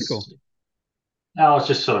all theoretical? No, it's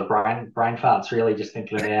just sort of brain farts, really, just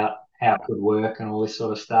thinking about how it could work and all this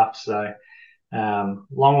sort of stuff. So,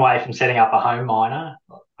 long way from setting up a home miner.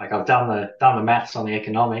 Like, I've done the maths on the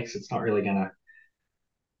economics. It's not really going to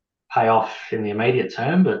pay off in the immediate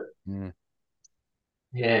term, but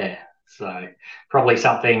yeah. So probably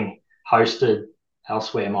something hosted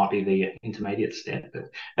elsewhere might be the intermediate step. But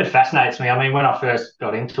it fascinates me. I mean, when I first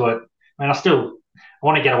got into it, I mean, I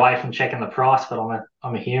want to get away from checking the price, but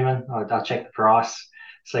I'm a human. I check the price,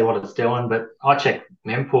 see what it's doing. But I check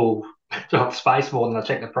mempool space more than I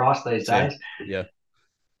check the price these days. Yeah.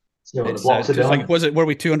 See what the blocks are doing. Like, were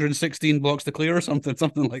we 216 blocks to clear or something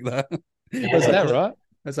like that? Yeah. Was that right?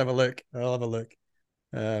 Let's have a look. I'll have a look.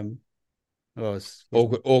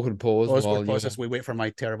 Awkward pause. As we wait for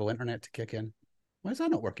my terrible internet to kick in. Why is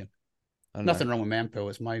that not working? Nothing wrong with mempool.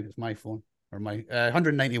 It's my phone, or my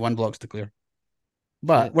 191 blocks to clear.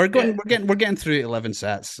 But we're getting through 11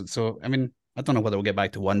 sets. So I mean, I don't know whether we'll get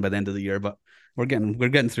back to 1 by the end of the year, but we're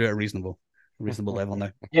getting through at a reasonable level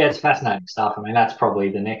now. Yeah, it's fascinating stuff. I mean, that's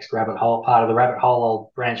probably the next part of the rabbit hole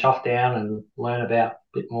I'll branch off down and learn about a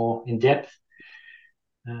bit more in depth.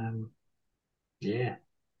 Yeah.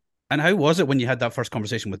 And how was it when you had that first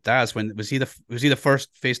conversation with Daz? When was he the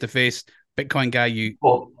first face-to-face Bitcoin guy you?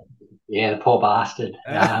 Yeah, the poor bastard.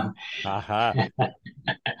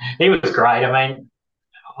 He was great. I mean,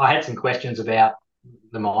 I had some questions about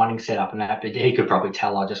the mining setup and that, but he could probably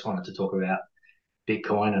tell I just wanted to talk about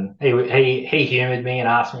Bitcoin, and he humoured me and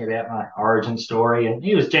asked me about my origin story, and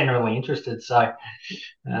he was genuinely interested. So,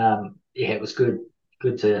 it was good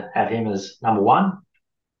to have him as number one.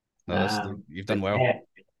 You've done well. Yeah,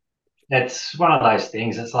 it's one of those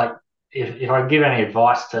things. It's like if I give any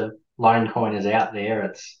advice to lone coiners out there,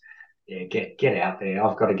 it's get out there.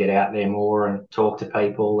 I've got to get out there more and talk to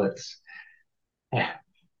people.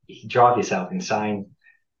 You drive yourself insane.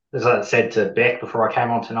 As I said to Beck before I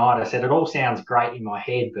came on tonight, I said it all sounds great in my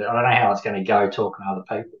head, but I don't know how it's going to go talking to other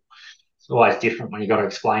people. It's always different when you got to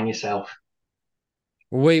explain yourself.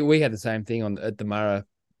 We had the same thing at the Mara,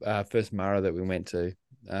 first Mara that we went to.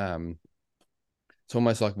 It's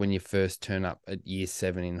almost like when you first turn up at year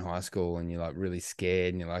 7 in high school and you're like really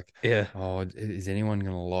scared and you're like, oh, is anyone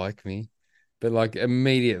going to like me? But like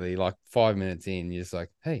immediately, like 5 minutes in, you're just like,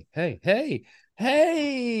 hey,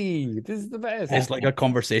 this is the best. It's like a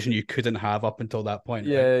conversation you couldn't have up until that point.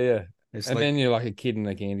 Yeah, right? yeah. Then you're like a kid in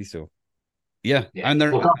a candy store. Yeah. And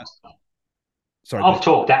I've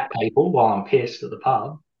talked at people while I'm pissed at the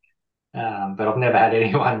pub, but I've never had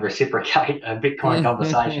anyone reciprocate a Bitcoin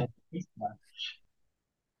conversation.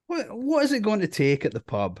 What is it going to take at the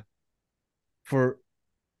pub for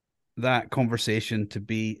that conversation to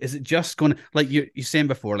be? Is it just going to, like you saying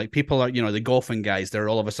before, like people are, the golfing guys, they're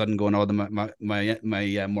all of a sudden going,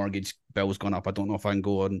 my mortgage bill's gone up, I don't know if I can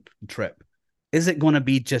go on a trip. Is it going to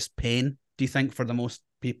be just pain, do you think, for the most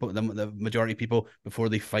people, the majority of people, before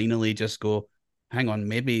they finally just go, hang on,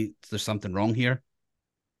 maybe there's something wrong here?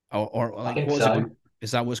 Or like, I think so.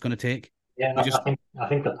 Is that what it's going to take? Yeah, I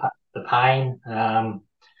think the pain.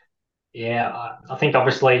 I think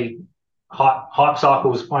obviously hype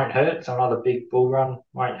cycles won't hurt, so another big bull run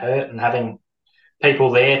won't hurt, and having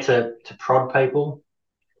people there to prod people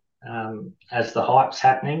as the hype's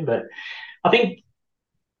happening. But I think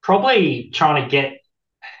probably trying to get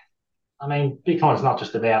I mean, Bitcoin's not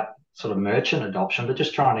just about sort of merchant adoption, but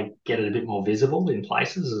just trying to get it a bit more visible in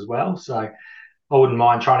places as well. So I wouldn't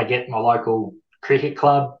mind trying to get my local cricket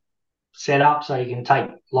club set up so you can take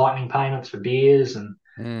lightning payments for beers and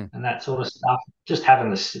that sort of stuff. Just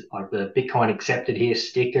having the Bitcoin accepted here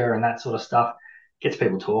sticker and that sort of stuff gets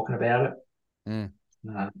people talking about it. And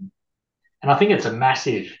I think it's a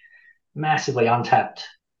massively untapped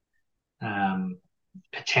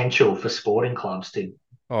potential for sporting clubs to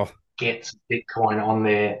get Bitcoin on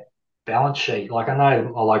their balance sheet. Like I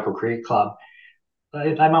know a local cricket club,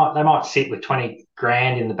 they might sit with 20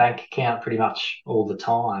 grand in the bank account pretty much all the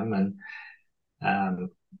time, and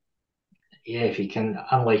if you can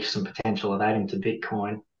unleash some potential of that into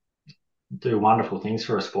Bitcoin, do wonderful things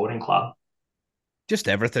for a sporting club. Just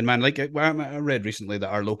everything, man. Like I read recently that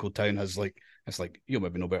our local town has you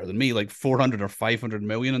maybe know better than me, like 400 or 500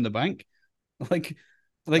 million in the bank.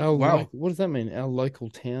 Wow. What does that mean? Our local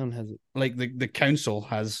town has it? Like the council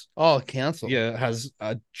has. Oh, council. Yeah, has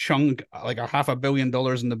a chunk, like a $500 million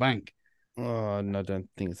in the bank. Oh, no, I don't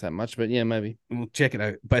think it's that much, but yeah, maybe we'll check it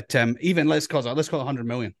out. But even let's call it 100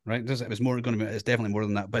 million, right? It was more going to be. It's definitely more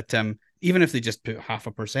than that. But even if they just put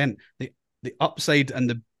 0.5%, the upside and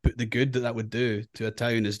the good that would do to a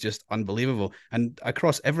town is just unbelievable. And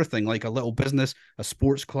across everything, like a little business, a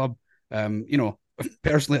sports club,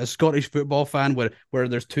 personally a Scottish football fan where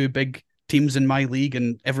there's two big teams in my league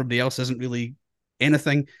and everybody else isn't really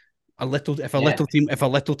anything. If a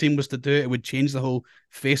little team was to do it, it would change the whole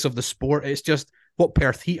face of the sport. It's just what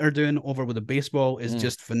Perth Heat are doing over with the baseball is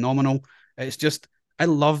just phenomenal. It's just, I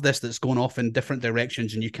love this that's going off in different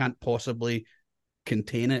directions and you can't possibly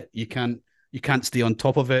contain it. You can't stay on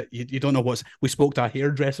top of it. You don't know we spoke to a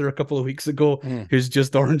hairdresser a couple of weeks ago who's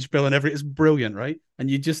just orange pilling it's brilliant, right? And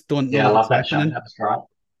you just don't know. Yeah, I love that show. That's right.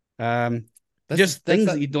 That's things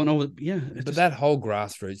that you don't know. Yeah. But that whole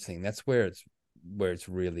grassroots thing, that's where it's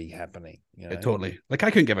really happening. You know? Totally. Like I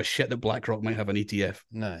couldn't give a shit that BlackRock might have an ETF.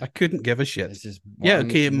 No. I couldn't give a shit. It's just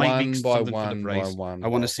it might be by something one, for the price. I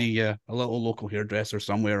want to see a little local hairdresser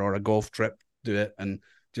somewhere or a golf trip do it and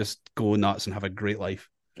just go nuts and have a great life.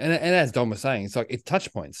 And as Don was saying, it's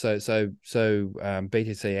touch points. So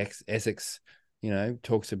BTC Essex,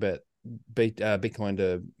 talks about Bitcoin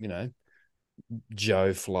to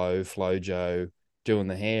Flo Joe doing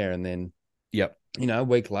the hair, and then a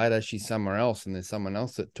week later she's somewhere else, and there's someone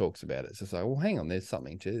else that talks about it. So it's like, well, hang on, there's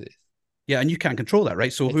something to this. Yeah, and you can't control that,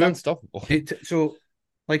 right? So it's unstoppable. So,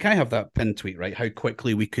 like, I have that pinned tweet, right? How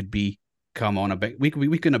quickly we could come on we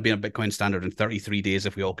couldn't have been a Bitcoin standard in 33 days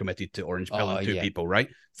if we all committed to orange pill and two people, right?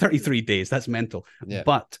 33 days, that's mental. Yeah.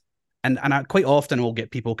 But and I quite often will get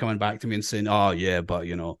people coming back to me and saying, oh yeah, but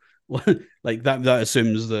like that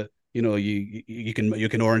assumes that you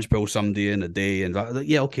can orange pill somebody in a day, and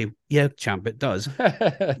champ, it does.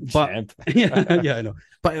 But yeah, I know.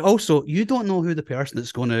 But also, you don't know who the person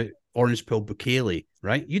that's going to orange pill Bukele,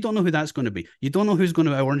 right? You don't know who that's going to be. You don't know who's going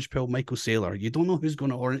to orange pill Michael Saylor. You don't know who's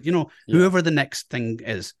going to whoever the next thing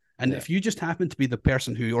is. And if you just happen to be the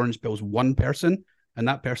person who orange pills one person, and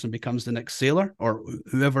that person becomes the next Saylor or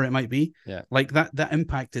whoever it might be, like that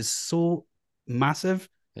impact is so massive.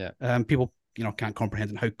 Yeah. People can't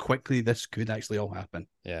comprehend how quickly this could actually all happen.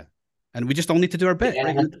 Yeah. And we just all need to do our bit.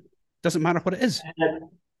 Right? It doesn't matter what it is.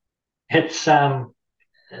 It's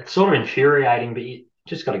sort of infuriating, but you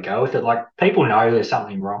just got to go with it. Like, people know there's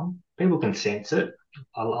something wrong. People can sense it.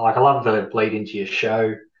 I love the bleed into your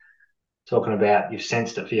show talking about you've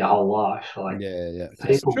sensed it for your whole life. Like, yeah.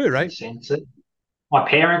 It's true, right? Sense it. My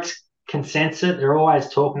parents can sense it. They're always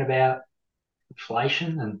talking about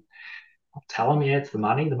inflation, and I'll tell them, it's the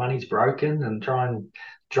money. The money's broken, and try and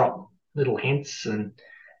drop little hints, and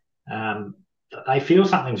they feel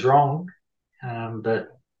something's wrong, but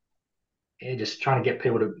just trying to get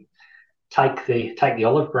people to take the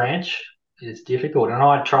olive branch is difficult. And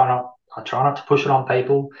I try not to push it on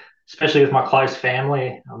people, especially with my close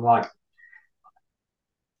family. I'm like,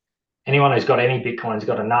 anyone who's got any Bitcoin's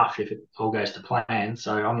got enough if it all goes to plan.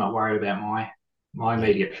 So I'm not worried about my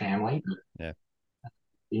immediate family. Yeah.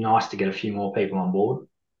 It'd be nice to get a few more people on board.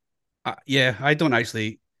 I don't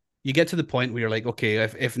actually. You get to the point where you're like, okay,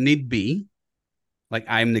 if need be, like,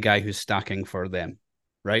 I'm the guy who's stacking for them,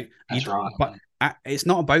 right? That's right. But it's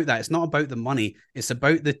not about that. It's not about the money. It's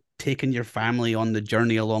about the taking your family on the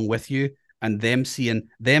journey along with you, and them seeing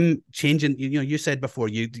them changing. You said before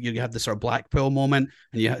you have this sort of black pill moment,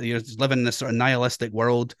 and you're living in this sort of nihilistic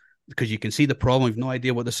world because you can see the problem, you've no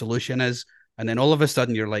idea what the solution is, and then all of a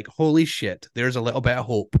sudden you're like, holy shit, there's a little bit of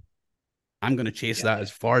hope. I'm going to chase that as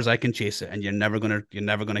far as I can chase it, and you're never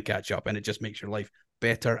gonna catch up, and it just makes your life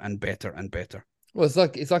better and better and better. Well,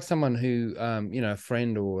 it's like someone who, a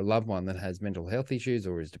friend or a loved one that has mental health issues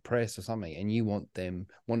or is depressed or something, and you want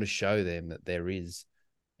to show them that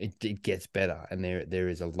it gets better and there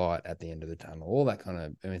is a light at the end of the tunnel. All that kind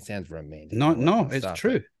of, I mean, it sounds romantic. No, And all that no, kind of it's stuff,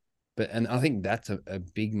 true. and I think that's a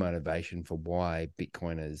big motivation for why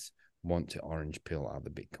Bitcoiners want to orange pill other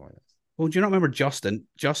Bitcoiners. Well, do you not remember Justin?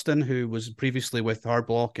 Justin, who was previously with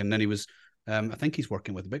Hardblock, and then he was, I think he's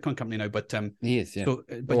working with a Bitcoin company now. But He is, yeah. So,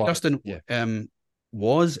 but Justin, yeah.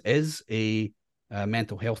 is a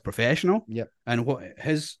mental health professional. Yep. And what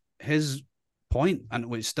his point, and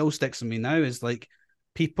which still sticks in me now, is like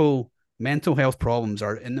mental health problems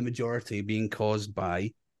are in the majority being caused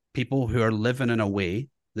by people who are living in a way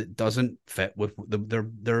that doesn't fit with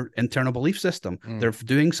their internal belief system. They're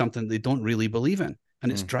doing something they don't really believe in,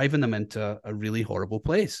 and it's driving them into a really horrible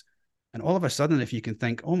place. And all of a sudden, if you can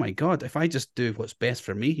think, oh my God, if I just do what's best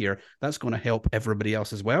for me here, that's going to help everybody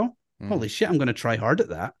else as well. Holy shit, I'm going to try hard at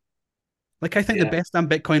that. Like, I think the best damn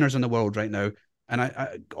Bitcoiners in the world right now, and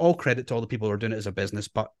I all credit to all the people who are doing it as a business,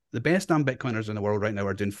 but the best damn Bitcoiners in the world right now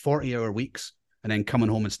are doing 40-hour weeks and then coming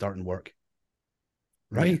home and starting work.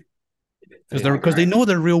 Right? Because they know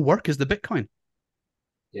their real work is the Bitcoin.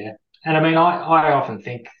 Yeah. And I mean, I often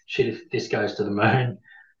think, shit, if this goes to the moon,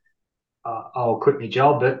 I'll quit my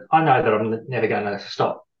job, but I know that I'm never going to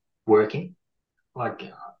stop working.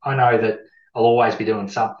 Like, I know that I'll always be doing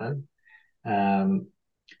something.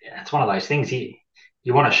 It's one of those things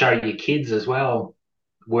you want to show your kids as well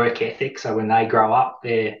work ethic, so when they grow up,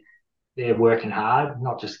 they're working hard,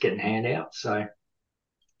 not just getting handouts. So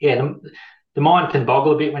yeah, the mind can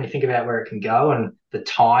boggle a bit when you think about where it can go and the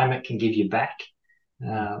time it can give you back.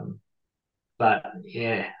 But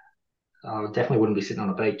yeah, I definitely wouldn't be sitting on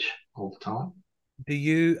a beach all the time. Do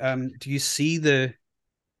you see the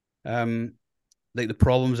like the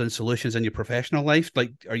problems and solutions in your professional life?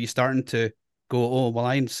 Like, are you starting to go, oh, well,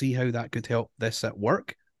 I see how that could help this at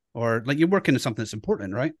work? Or like, you're working on something that's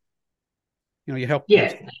important, right? You know, you help.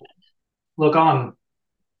 Yeah. Look, I'm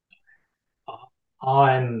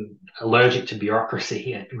allergic to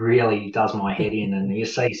bureaucracy. It really does my head in, and you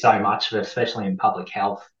see so much of it, especially in public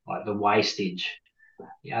health, like the wastage,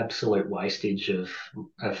 the absolute wastage of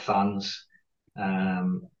funds,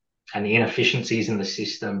 and the inefficiencies in the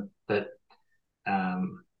system that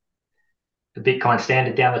the Bitcoin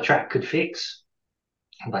standard down the track could fix.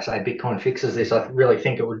 And they say Bitcoin fixes this. I really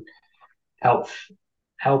think it would help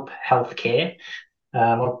healthcare.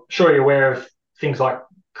 I'm sure you're aware of things like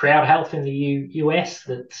crowd health in the US.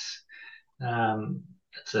 That's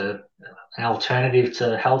it's an alternative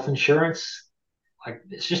to health insurance. Like,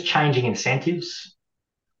 it's just changing incentives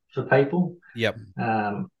for people. Yep.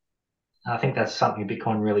 I think that's something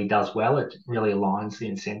Bitcoin really does well. It really aligns the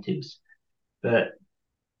incentives, but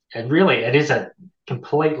it is a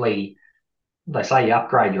completely, they say you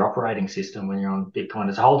upgrade your operating system when you're on Bitcoin.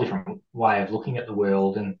 It's a whole different way of looking at the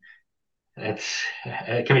world, and it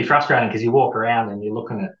can be frustrating because you walk around and you're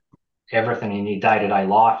looking at everything in your day-to-day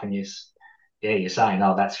life, and you're saying,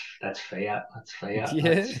 oh, that's fiat, that's fiat.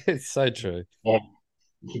 Yeah, it's so true. Yeah,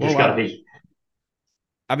 you just got to be.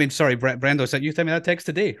 I mean, sorry, Brando said you sent me that text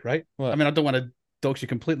today, right? What? I mean, I don't want to dox you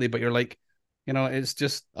completely, but you're like, you know, it's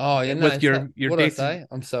just with your what did I say?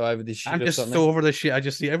 I'm so over this shit. I'm just so over this shit. I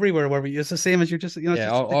just see everywhere where it's the same as you're just, you know.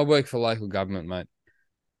 Yeah, I work for local government, mate.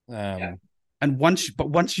 And once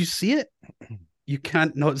you see it, you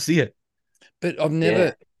can't not see it. But I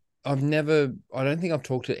don't think I've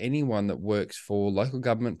talked to anyone that works for local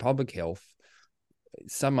government, public health,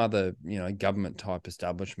 some other, government type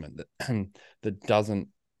establishment that doesn't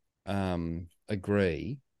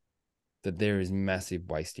agree that there is massive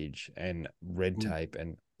wastage and red tape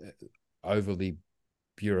and overly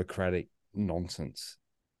bureaucratic nonsense,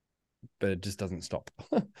 but it just doesn't stop.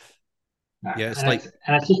 Yeah, it's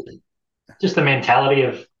just the mentality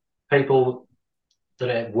of people that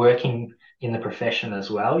are working in the profession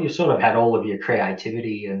as well. You sort of had all of your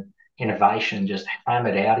creativity and innovation just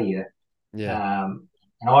hammered out of you. Yeah.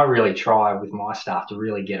 And I really try with my staff to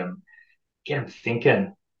really get them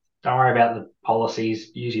thinking. Don't worry about the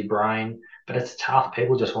policies, use your brain. But it's tough.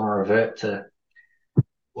 People just want to revert to,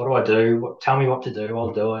 what do I do? Tell me what to do.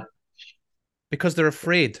 I'll do it. Because they're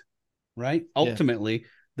afraid, right? Yeah. Ultimately,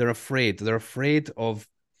 they're afraid. They're afraid of,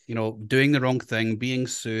 doing the wrong thing, being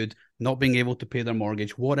sued, not being able to pay their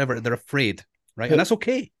mortgage, whatever. They're afraid, right? And that's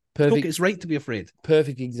okay. Perfect. It's right to be afraid.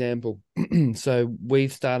 Perfect example. So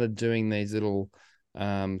we've started doing these little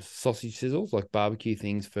sausage sizzles, like barbecue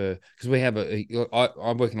things, because we have I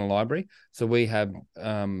work in a library, so we have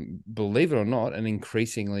believe it or not, an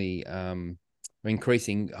increasing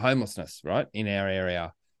homelessness, right, in our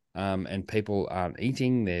area. and people aren't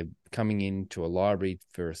eating. They're coming into a library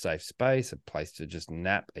for a safe space, a place to just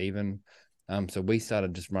nap even. So we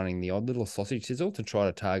started just running the odd little sausage sizzle to try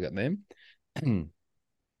to target them.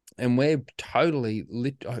 And we're totally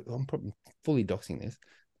I'm probably fully doxing this.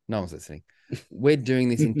 No one's listening. We're doing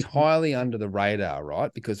this entirely under the radar,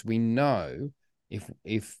 right? Because we know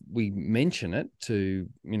if we mention it to,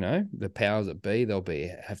 you know, the powers that be, there'll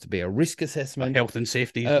have to be a risk assessment, health and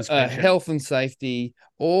safety, health and safety,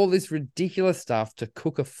 all this ridiculous stuff to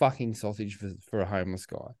cook a fucking sausage for a homeless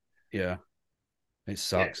guy. Yeah, it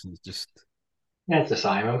sucks. Yeah. It's just it's the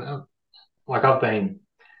same. Like I'm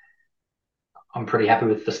pretty happy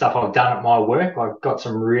with the stuff I've done at my work. I've got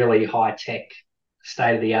some really high tech,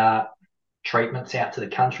 state of the art treatments out to the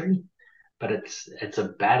country, but it's a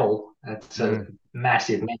battle. It's a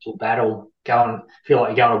massive mental battle. Feel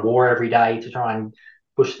like you're going to war every day to try and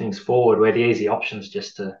push things forward, where the easy option is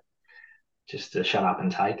just to shut up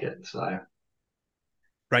and take it. So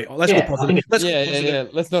right, let's go positive. Let's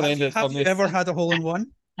not end it. Have you ever had a hole in one?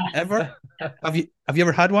 Ever? Have you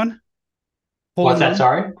ever had one? What's that?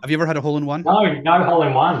 Sorry. Have you ever had a hole in one? No hole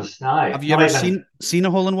in ones. No. Have you ever seen a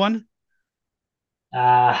hole in one?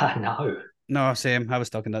 No. No, same. I was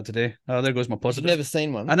talking that today. Oh, there goes my positive. You've never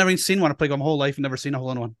seen one? I've never seen one. I played golf my whole life and never seen a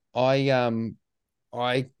hole in one.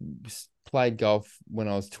 I played golf when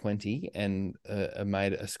I was 20, and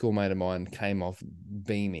a schoolmate of mine came off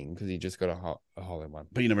beaming because he just got a hole in one.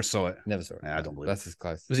 But you never saw it? Never saw it. I don't believe that's as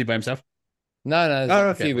close. Was he by himself? No,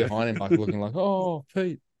 there's a few behind him, like looking like, oh,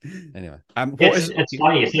 Pete. Anyway, it's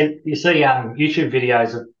funny. You see YouTube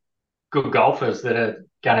videos of good golfers that are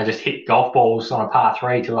going to just hit golf balls on a par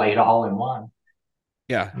 3 till they hit a hole in one.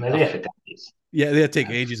 Yeah, and they're there for days. Yeah, they'll take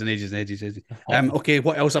ages and ages and ages and ages. Okay,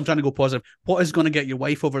 what else? I'm trying to go positive. What is going to get your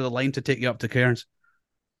wife over the line to take you up to Cairns?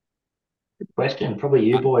 Good question. Probably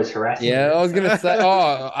you boys harassing. Yeah, I was going to say,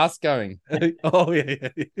 us going. Oh, yeah.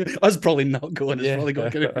 Us probably not going. It's probably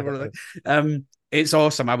going to get over there. It's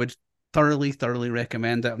awesome. I would thoroughly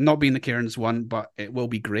recommend it. I'm not being the Cairns one, but it will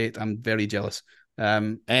be great. I'm very jealous.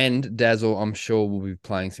 And Dazzle, I'm sure, will be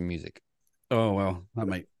playing some music. Oh, well, that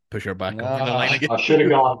might push her back over the line again. I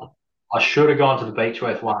should have gone to the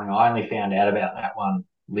Beechworth one. I only found out about that one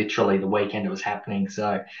literally the weekend it was happening.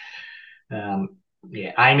 So,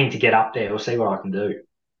 aiming to get up there. We'll see what I can do.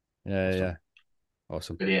 Yeah.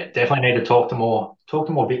 Awesome. But yeah, definitely need to talk to more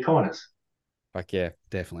Bitcoiners. Fuck yeah,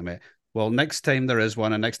 definitely, mate. Well, next time there is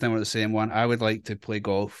one, and next time we're the same one, I would like to play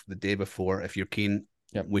golf the day before. If you're keen,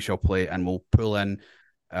 we shall play, and we'll pull in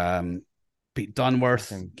Pete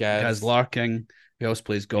Dunworth, Gaz Larking. Who else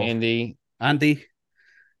plays golf? Andy.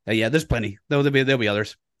 Yeah, there's plenty. There'll be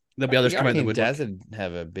others. There'll be others coming out the woodwork. Daz would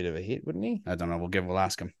have a bit of a hit, wouldn't he? I don't know. We'll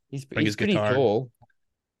ask him. He's pretty tall.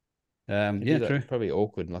 Yeah, true. Probably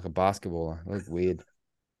awkward, like a basketballer. Looks weird.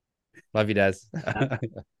 Love you, Daz. That's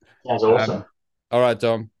awesome. All right,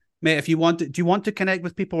 Dom. Mate, if you want to, do you want to connect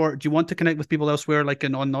with people, or do you want to connect with people elsewhere, like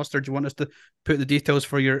on Nostr? Do you want us to put the details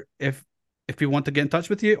for your if you want to get in touch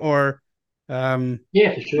with you, or for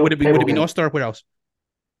sure. Would it be Nostr or where else?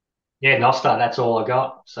 Yeah, Nostr. That's all I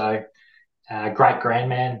got. So, Great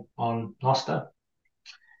Grandman on Nostr.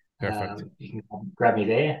 Perfect. You can grab me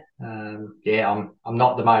there. I'm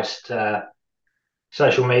not the most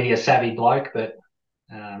social media savvy bloke, but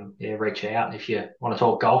reach out if you want to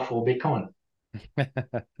talk golf or Bitcoin.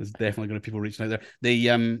 There's definitely going to be people reaching out there.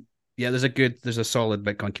 There's a solid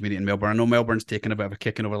Bitcoin community in Melbourne. I know Melbourne's taken a bit of a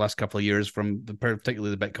kicking over the last couple of years from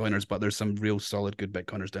particularly the Bitcoiners, but there's some real solid good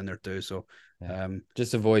Bitcoiners down there too. So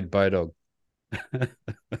just avoid Bodog. I'm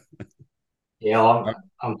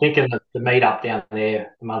thinking that the meetup down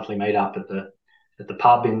there, the monthly meetup at the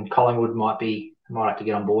pub in Collingwood might have to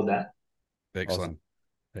get on board that. Excellent.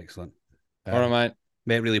 Excellent. All right, mate.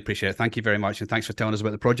 Mate, really appreciate it. Thank you very much, and thanks for telling us about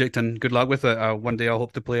the project, and good luck with it. One day I'll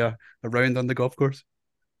hope to play a round on the golf course.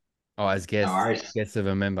 Oh, as guests of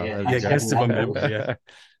a member. Yeah, guests of a member, yeah.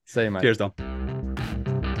 See you, mate. Cheers, Dom.